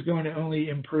is going to only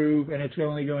improve, and it's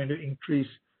only going to increase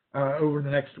over the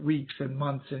next weeks and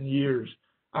months and years.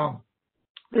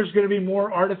 There's going to be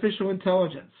more artificial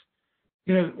intelligence.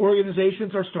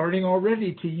 Organizations are starting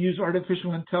already to use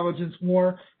artificial intelligence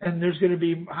more, and there's going to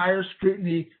be higher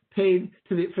scrutiny paid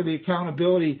for the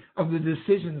accountability of the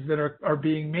decisions that are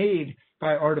being made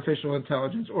by artificial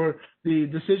intelligence, or the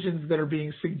decisions that are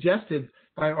being suggested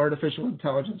by artificial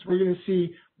intelligence. We're going to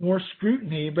see more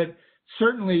scrutiny, but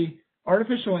certainly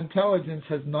artificial intelligence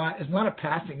is not a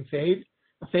passing phase.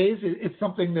 It's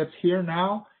something that's here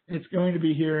now, and it's going to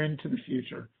be here into the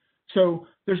future. So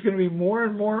there's going to be more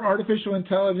and more artificial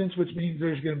intelligence, which means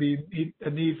there's going to be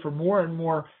a need for more and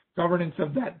more governance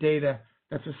of that data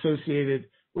that's associated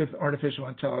with artificial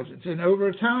intelligence. And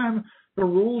over time, the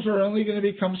rules are only going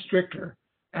to become stricter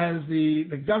as the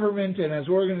government and as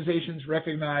organizations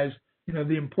recognize,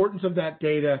 the importance of that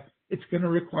data. It's going to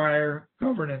require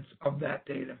governance of that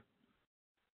data.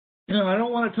 I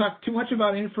don't want to talk too much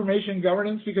about information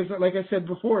governance because, like I said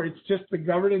before, it's just the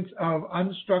governance of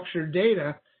unstructured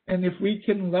data. And if we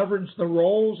can leverage the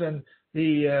roles and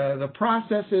the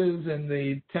processes and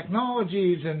the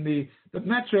technologies and the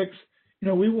metrics,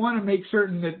 we want to make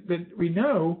certain that we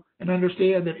know and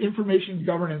understand that information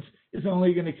governance is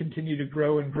only going to continue to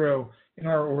grow and grow in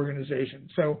our organization.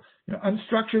 So,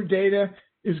 unstructured data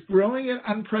is growing at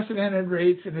unprecedented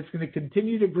rates, and it's going to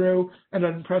continue to grow at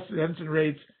unprecedented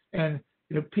rates. And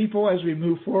people, as we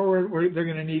move forward, they're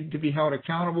going to need to be held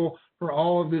accountable for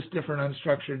all of this different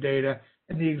unstructured data.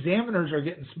 And the examiners are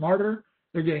getting smarter.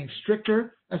 They're getting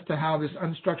stricter as to how this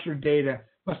unstructured data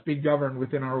must be governed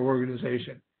within our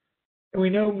organization. And we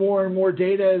know more and more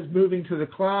data is moving to the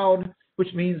cloud,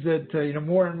 which means that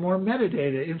more and more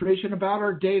metadata, information about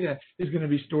our data, is going to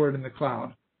be stored in the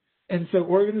cloud. And so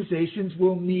organizations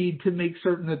will need to make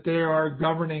certain that they are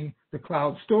governing the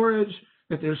cloud storage,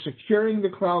 that they're securing the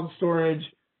cloud storage.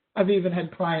 I've even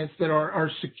had clients that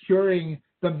are securing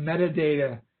the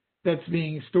metadata that's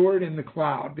being stored in the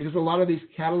cloud, because a lot of these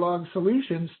catalog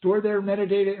solutions store their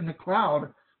metadata in the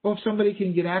cloud. Well, if somebody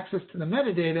can get access to the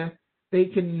metadata, they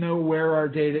can know where our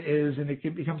data is, and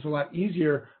it becomes a lot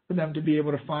easier for them to be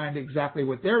able to find exactly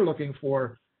what they're looking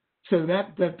for. So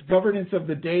that governance of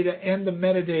the data and the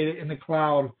metadata in the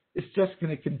cloud is just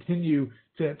going to continue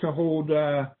to hold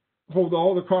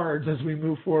all the cards as we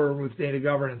move forward with data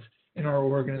governance in our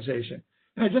organization.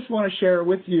 And I just want to share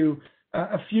with you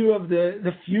a few of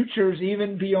the futures,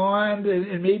 even beyond,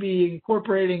 and maybe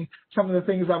incorporating some of the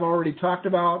things I've already talked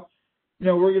about.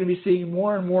 We're going to be seeing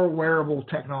more and more wearable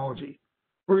technology.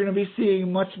 We're going to be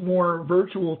seeing much more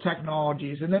virtual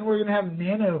technologies, and then we're going to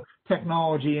have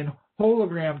nanotechnology and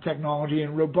hologram technology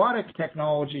and robotic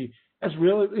technology as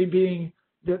really being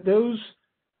those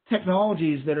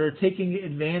technologies that are taking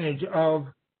advantage of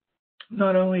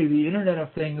not only the Internet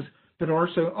of Things, but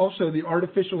also the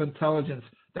artificial intelligence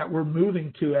that we're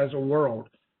moving to as a world.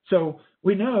 So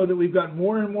we know that we've got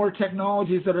more and more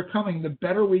technologies that are coming. The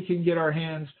better we can get our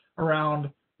hands around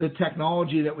the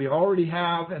technology that we already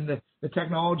have and the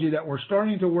technology that we're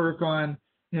starting to work on,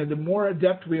 the more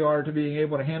adept we are to being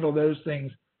able to handle those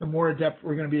things, the more adept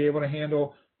we're going to be able to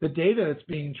handle the data that's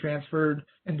being transferred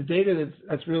and the data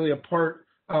that's really a part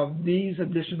of these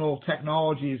additional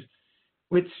technologies,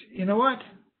 which,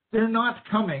 they're not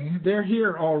coming. They're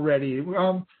here already.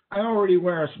 I already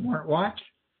wear a smartwatch.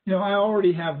 I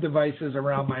already have devices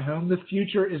around my home. The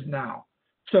future is now.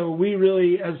 So we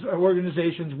really, as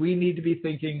organizations, we need to be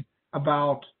thinking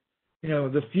about,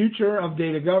 the future of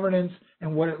data governance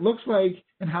and what it looks like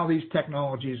and how these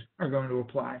technologies are going to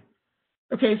apply.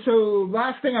 Okay, so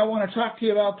last thing I want to talk to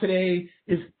you about today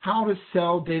is how to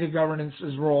sell data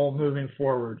governance's role moving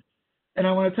forward. And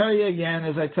I want to tell you again,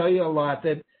 as I tell you a lot,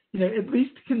 that at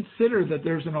least consider that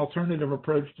there's an alternative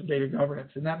approach to data governance,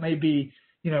 and that may be,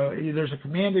 there's a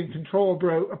command and control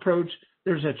approach.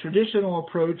 There's a traditional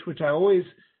approach, which I always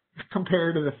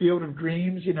compare to the field of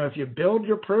dreams. If you build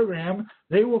your program,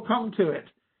 they will come to it.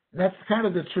 That's kind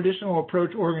of the traditional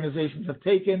approach organizations have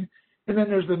taken. And then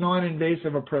there's the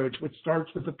non-invasive approach, which starts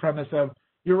with the premise of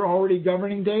you're already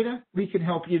governing data. We can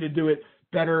help you to do it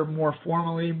better, more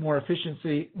formally, more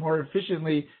efficiently,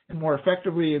 and more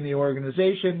effectively in the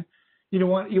organization. You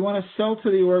want to sell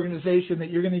to the organization that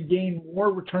you're going to gain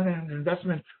more return on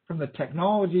investment from the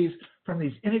technologies, from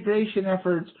these integration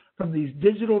efforts, from these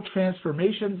digital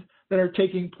transformations that are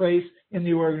taking place in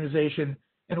the organization.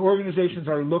 And organizations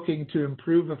are looking to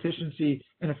improve efficiency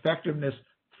and effectiveness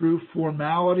through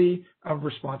formality of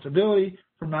responsibility,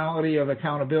 formality of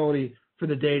accountability for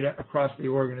the data across the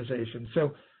organization.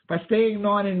 So by staying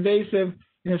non-invasive,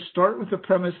 start with the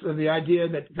premise of the idea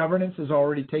that governance is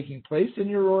already taking place in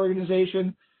your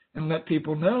organization, and let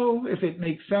people know, if it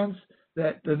makes sense,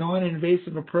 that the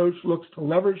non-invasive approach looks to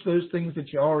leverage those things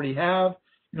that you already have.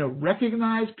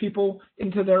 Recognize people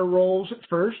into their roles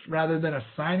first rather than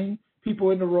assigning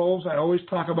people into roles. I always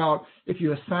talk about if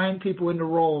you assign people into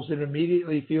roles, it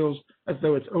immediately feels as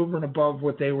though it's over and above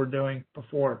what they were doing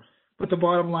before. But the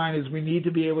bottom line is we need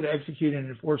to be able to execute and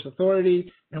enforce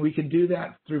authority, and we can do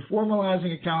that through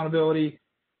formalizing accountability.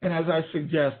 And as I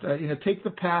suggest, take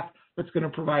the path that's going to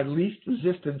provide least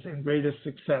resistance and greatest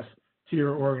success to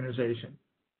your organization.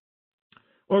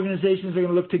 Organizations are going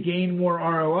to look to gain more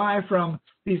ROI from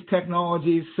these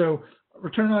technologies. So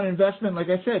return on investment, like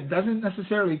I said, doesn't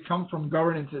necessarily come from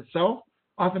governance itself.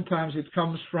 Oftentimes it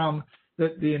comes from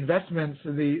the investments,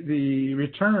 the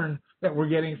return that we're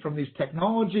getting from these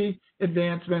technology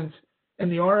advancements,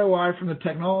 and the ROI from the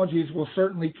technologies will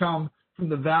certainly come from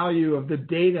the value of the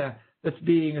data that's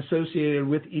being associated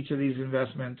with each of these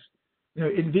investments.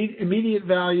 Immediate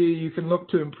value, you can look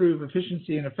to improve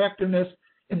efficiency and effectiveness.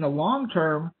 In the long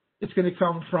term, it's going to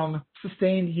come from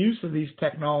sustained use of these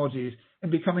technologies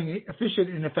and becoming efficient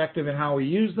and effective in how we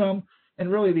use them.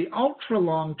 And really the ultra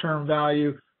long-term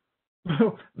value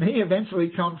may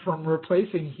eventually come from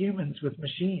replacing humans with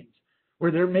machines,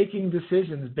 where they're making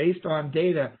decisions based on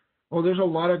data. Well, there's a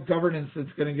lot of governance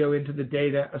that's going to go into the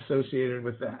data associated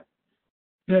with that.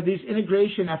 These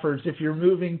integration efforts, if you're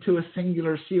moving to a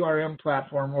singular CRM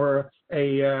platform or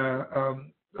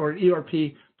an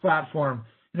ERP platform,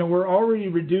 we're already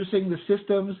reducing the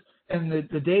systems and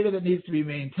the data that needs to be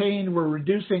maintained. We're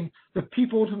reducing the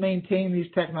people to maintain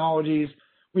these technologies.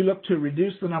 We look to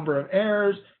reduce the number of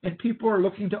errors, and people are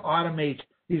looking to automate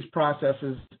these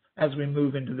processes as we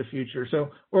move into the future. So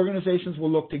organizations will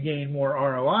look to gain more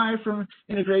ROI from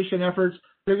integration efforts.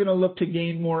 They're going to look to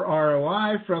gain more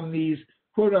ROI from these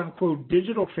quote-unquote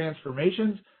digital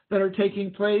transformations that are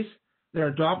taking place. They're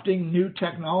adopting new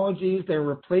technologies. They're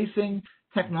replacing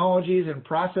technologies and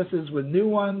processes with new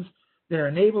ones. They're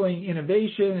enabling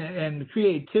innovation and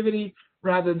creativity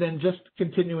rather than just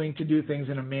continuing to do things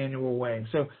in a manual way.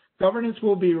 So governance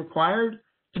will be required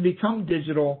to become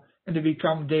digital and to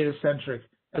become data-centric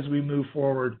as we move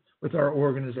forward with our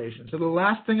organization. So the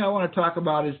last thing I want to talk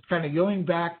about is kind of going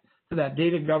back to that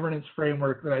data governance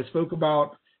framework that I spoke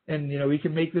about. And, we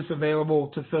can make this available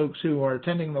to folks who are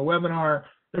attending the webinar.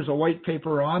 There's a white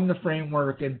paper on the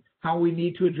framework and how we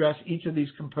need to address each of these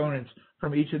components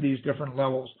from each of these different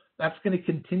levels. That's going to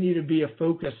continue to be a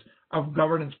focus of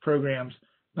governance programs,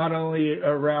 not only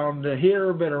around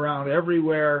here, but around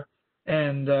everywhere.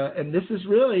 And this is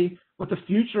really what the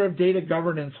future of data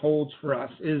governance holds for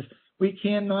us, is we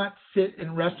cannot sit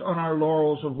and rest on our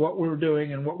laurels of what we're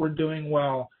doing and what we're doing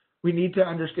well. We need to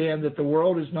understand that the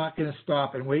world is not going to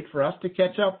stop and wait for us to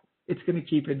catch up. It's going to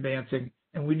keep advancing,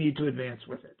 and we need to advance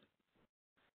with it.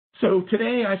 So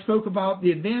today I spoke about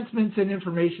the advancements in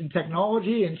information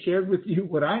technology and shared with you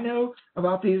what I know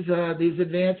about these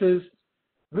advances.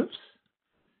 We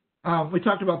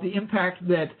talked about the impact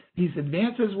that these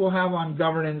advances will have on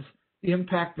governance, the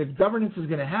impact that governance is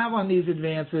going to have on these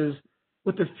advances,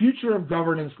 what the future of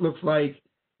governance looks like,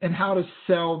 and how to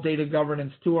sell data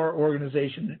governance to our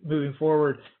organization moving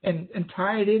forward, and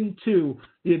tie it into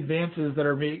the advances that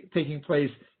are taking place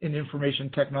in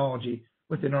information technology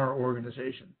within our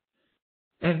organization.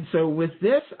 And so with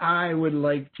this, I would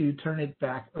like to turn it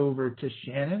back over to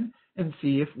Shannon and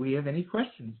see if we have any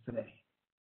questions today.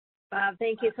 Bob,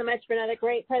 thank you so much for another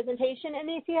great presentation. And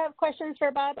if you have questions for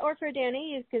Bob or for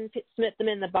Danny, you can submit them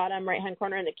in the bottom right-hand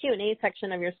corner in the Q&A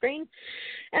section of your screen.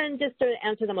 And just to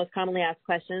answer the most commonly asked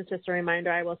questions, just a reminder,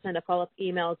 I will send a follow-up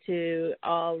email to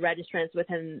all registrants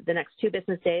within the next 2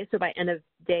 business days. So by end of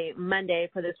day Monday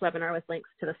for this webinar with links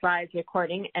to the slides,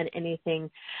 recording, and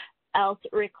anything else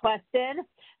requested.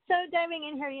 So diving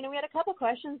in here, we had a couple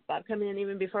questions, Bob, coming in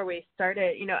even before we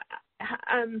started.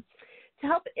 To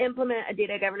help implement a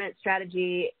data governance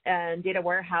strategy and data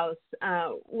warehouse,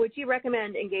 would you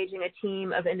recommend engaging a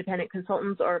team of independent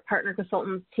consultants or a partner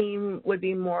consultants team would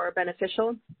be more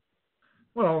beneficial?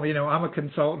 Well, I'm a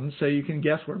consultant, so you can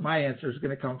guess where my answer is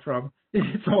going to come from.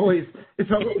 It's always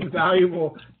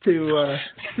valuable to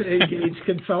engage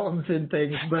consultants in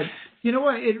things, but you know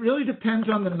what? It really depends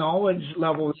on the knowledge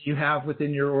level you have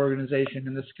within your organization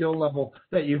and the skill level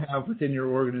that you have within your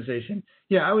organization.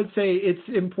 Yeah, I would say it's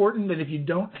important that if you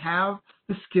don't have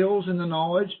the skills and the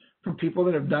knowledge from people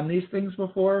that have done these things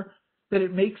before, that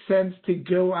it makes sense to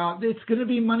go out. It's going to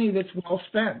be money that's well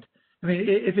spent. I mean,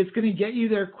 if it's going to get you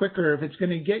there quicker, if it's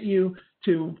going to get you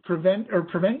to prevent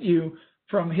you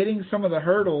from hitting some of the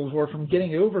hurdles or from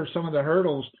getting over some of the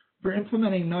hurdles for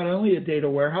implementing not only a data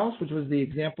warehouse, which was the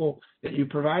example that you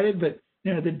provided, but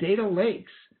the data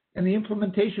lakes and the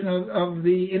implementation of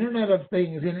the Internet of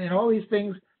Things and all these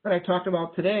things that I talked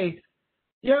about today.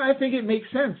 Yeah, I think it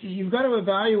makes sense. You've got to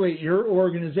evaluate your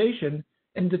organization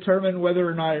and determine whether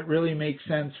or not it really makes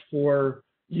sense for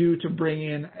you to bring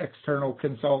in external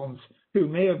consultants who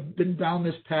may have been down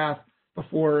this path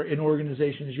before in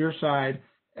organizations your size,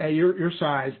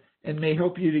 and may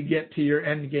help you to get to your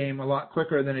end game a lot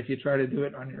quicker than if you try to do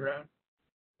it on your own.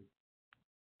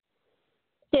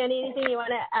 Danny, anything you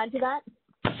want to add to that?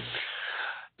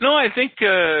 No, I think,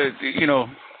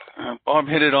 Bob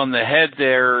hit it on the head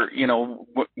there.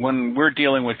 When we're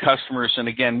dealing with customers, and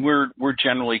again, we're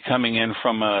generally coming in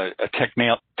from a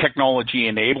technology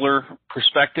enabler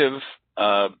perspective.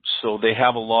 So they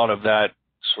have a lot of that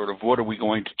sort of what are we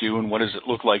going to do and what does it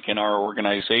look like in our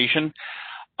organization.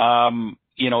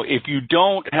 If you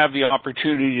don't have the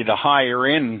opportunity to hire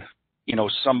in,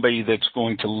 somebody that's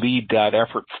going to lead that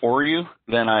effort for you,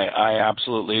 then I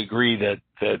absolutely agree that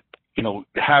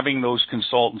having those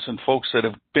consultants and folks that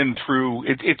have been through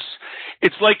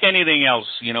it's like anything else.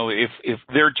 If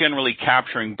they're generally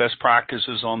capturing best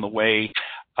practices on the way,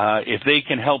 if they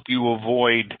can help you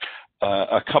avoid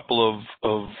a couple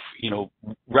of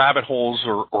rabbit holes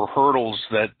or hurdles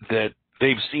that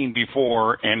they've seen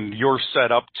before and you're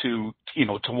set up to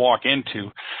walk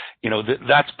into,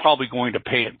 that's probably going to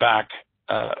pay it back,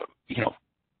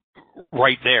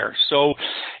 right there. So,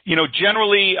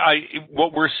 generally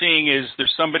what we're seeing is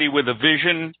there's somebody with a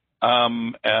vision,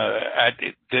 that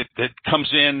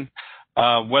comes in,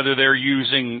 whether they're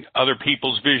using other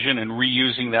people's vision and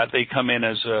reusing that, they come in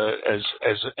as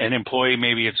an employee.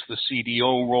 Maybe it's the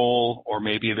CDO role, or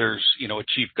maybe there's a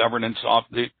chief governance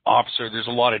officer. There's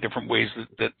a lot of different ways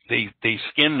that they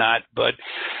skin that. But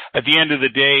at the end of the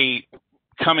day,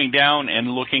 coming down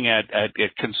and looking at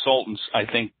consultants, I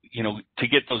think to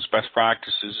get those best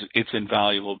practices, it's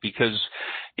invaluable because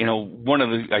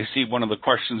I see one of the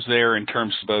questions there in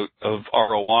terms of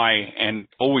ROI, and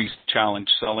always challenge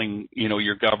selling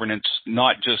your governance,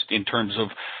 not just in terms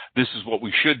of this is what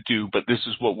we should do, but this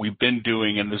is what we've been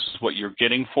doing and this is what you're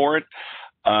getting for it.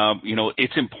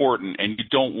 It's important, and you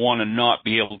don't want to not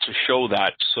be able to show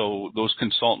that, so those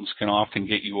consultants can often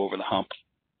get you over the hump.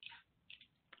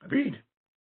 Agreed.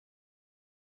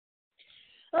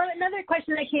 Well, another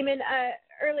question that came in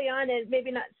early on, and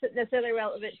maybe not necessarily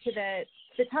relevant to the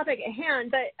topic at hand,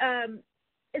 but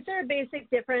is there a basic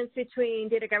difference between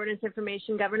data governance,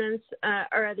 information governance,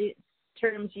 or are these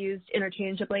terms used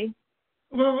interchangeably?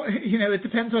 Well, it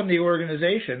depends on the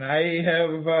organization. I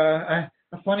have a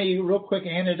funny, real quick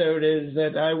anecdote is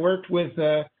that I worked with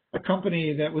a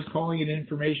company that was calling it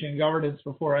information governance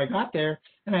before I got there,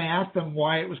 and I asked them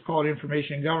why it was called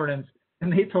information governance.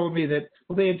 And they told me that,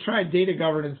 they had tried data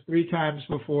governance 3 times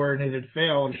before and it had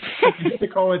failed. They had to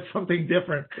call it something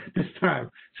different this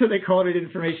time. So they called it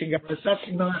information governance.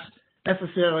 That's not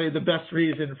necessarily the best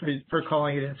reason for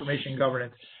calling it information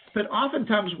governance. But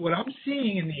oftentimes what I'm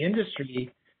seeing in the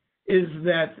industry is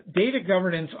that data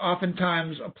governance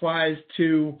oftentimes applies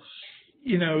to,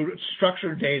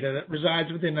 structured data that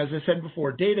resides within, as I said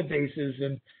before,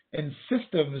 databases and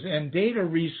systems and data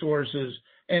resources,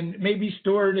 and maybe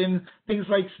stored in things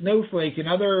like Snowflake and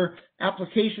other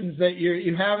applications that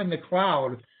you have in the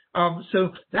cloud.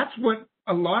 So that's what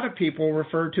a lot of people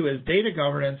refer to as data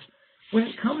governance. When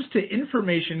it comes to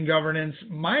information governance,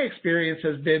 my experience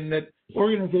has been that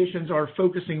organizations are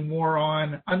focusing more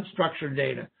on unstructured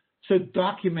data. So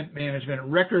document management,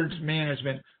 records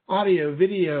management, audio,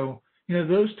 video,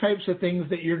 those types of things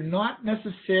that you're not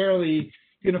necessarily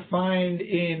going to find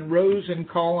in rows and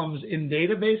columns in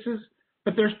databases,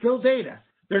 but they're still data.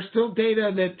 They're still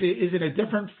data that is in a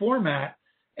different format.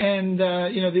 And,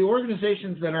 the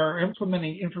organizations that are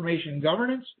implementing information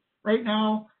governance right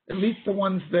now, at least the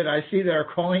ones that I see that are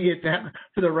calling it that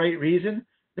for the right reason,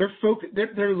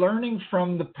 they're learning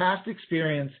from the past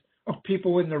experience of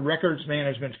people in the records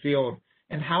management field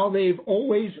and how they've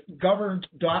always governed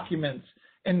documents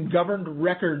and governed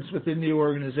records within the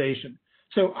organization.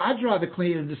 So I draw the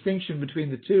clear distinction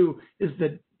between the two is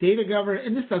that data governance,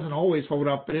 and this doesn't always hold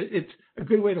up, but it's a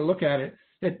good way to look at it,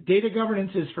 that data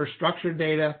governance is for structured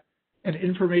data and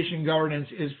information governance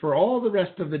is for all the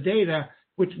rest of the data,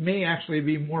 which may actually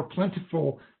be more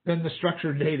plentiful than the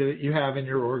structured data that you have in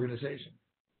your organization.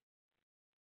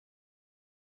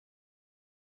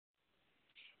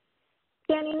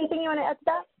 Danny, anything you want to add to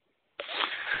that?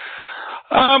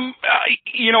 I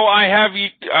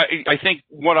think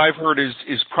what I've heard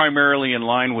is primarily in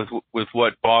line with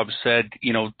what Bob said.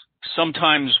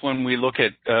 Sometimes when we look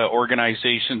at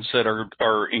organizations that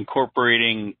are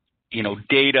incorporating,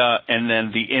 data and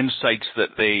then the insights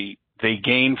that they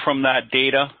gain from that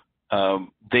data,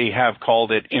 they have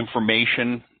called it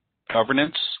information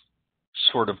governance,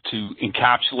 sort of to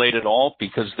encapsulate it all,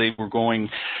 because they were going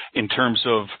in terms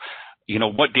of,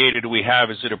 what data do we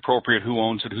have? Is it appropriate? Who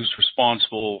owns it? Who's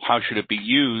responsible? How should it be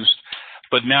used?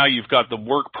 But now you've got the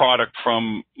work product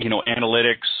from,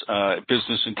 analytics,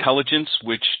 business intelligence,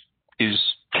 which is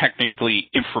technically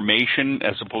information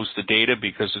as opposed to data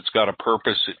because it's got a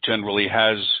purpose. It generally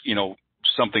has,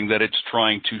 something that it's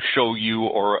trying to show you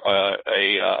or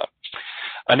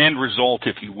an end result,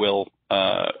 if you will,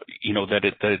 that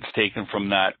it's taken from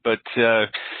that. But,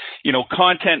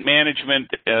 content management,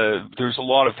 there's a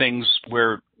lot of things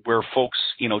where where folks,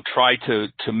 try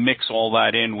to mix all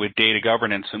that in with data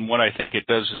governance. And what I think it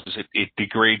does is it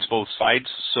degrades both sides.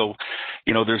 So,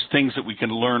 there's things that we can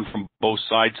learn from both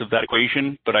sides of that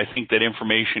equation, but I think that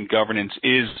information governance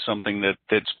is something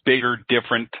that's bigger,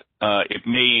 different. It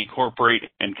may incorporate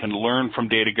and can learn from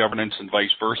data governance and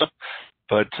vice versa.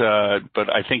 But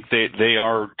I think they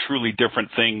are truly different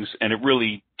things, and it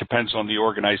really depends on the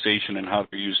organization and how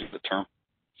they're using the term.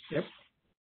 Yep.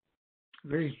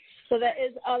 Agree. So that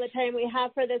is all the time we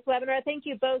have for this webinar. Thank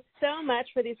you both so much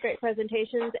for these great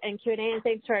presentations and Q&A, and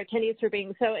thanks to our attendees for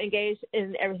being so engaged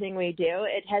in everything we do.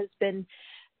 It has been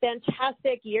a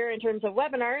fantastic year in terms of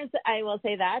webinars, I will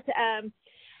say that.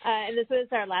 And this was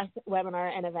our last webinar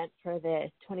and event for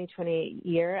the 2020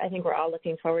 year. I think we're all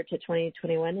looking forward to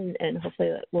 2021, and hopefully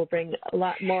it will bring a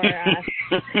lot more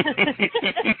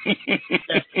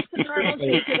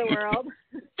normalcy to the world.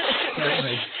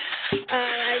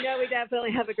 I know we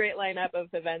definitely have a great lineup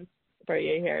of events for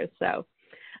you here. So,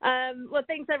 well,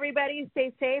 thanks, everybody.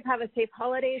 Stay safe. Have a safe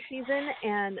holiday season,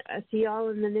 and see you all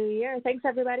in the new year. Thanks,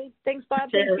 everybody. Thanks, Bob.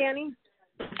 Thanks, Danny.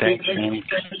 Thanks, Danny.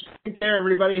 Take care,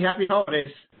 everybody. Happy holidays.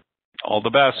 All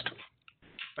the best.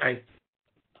 Bye.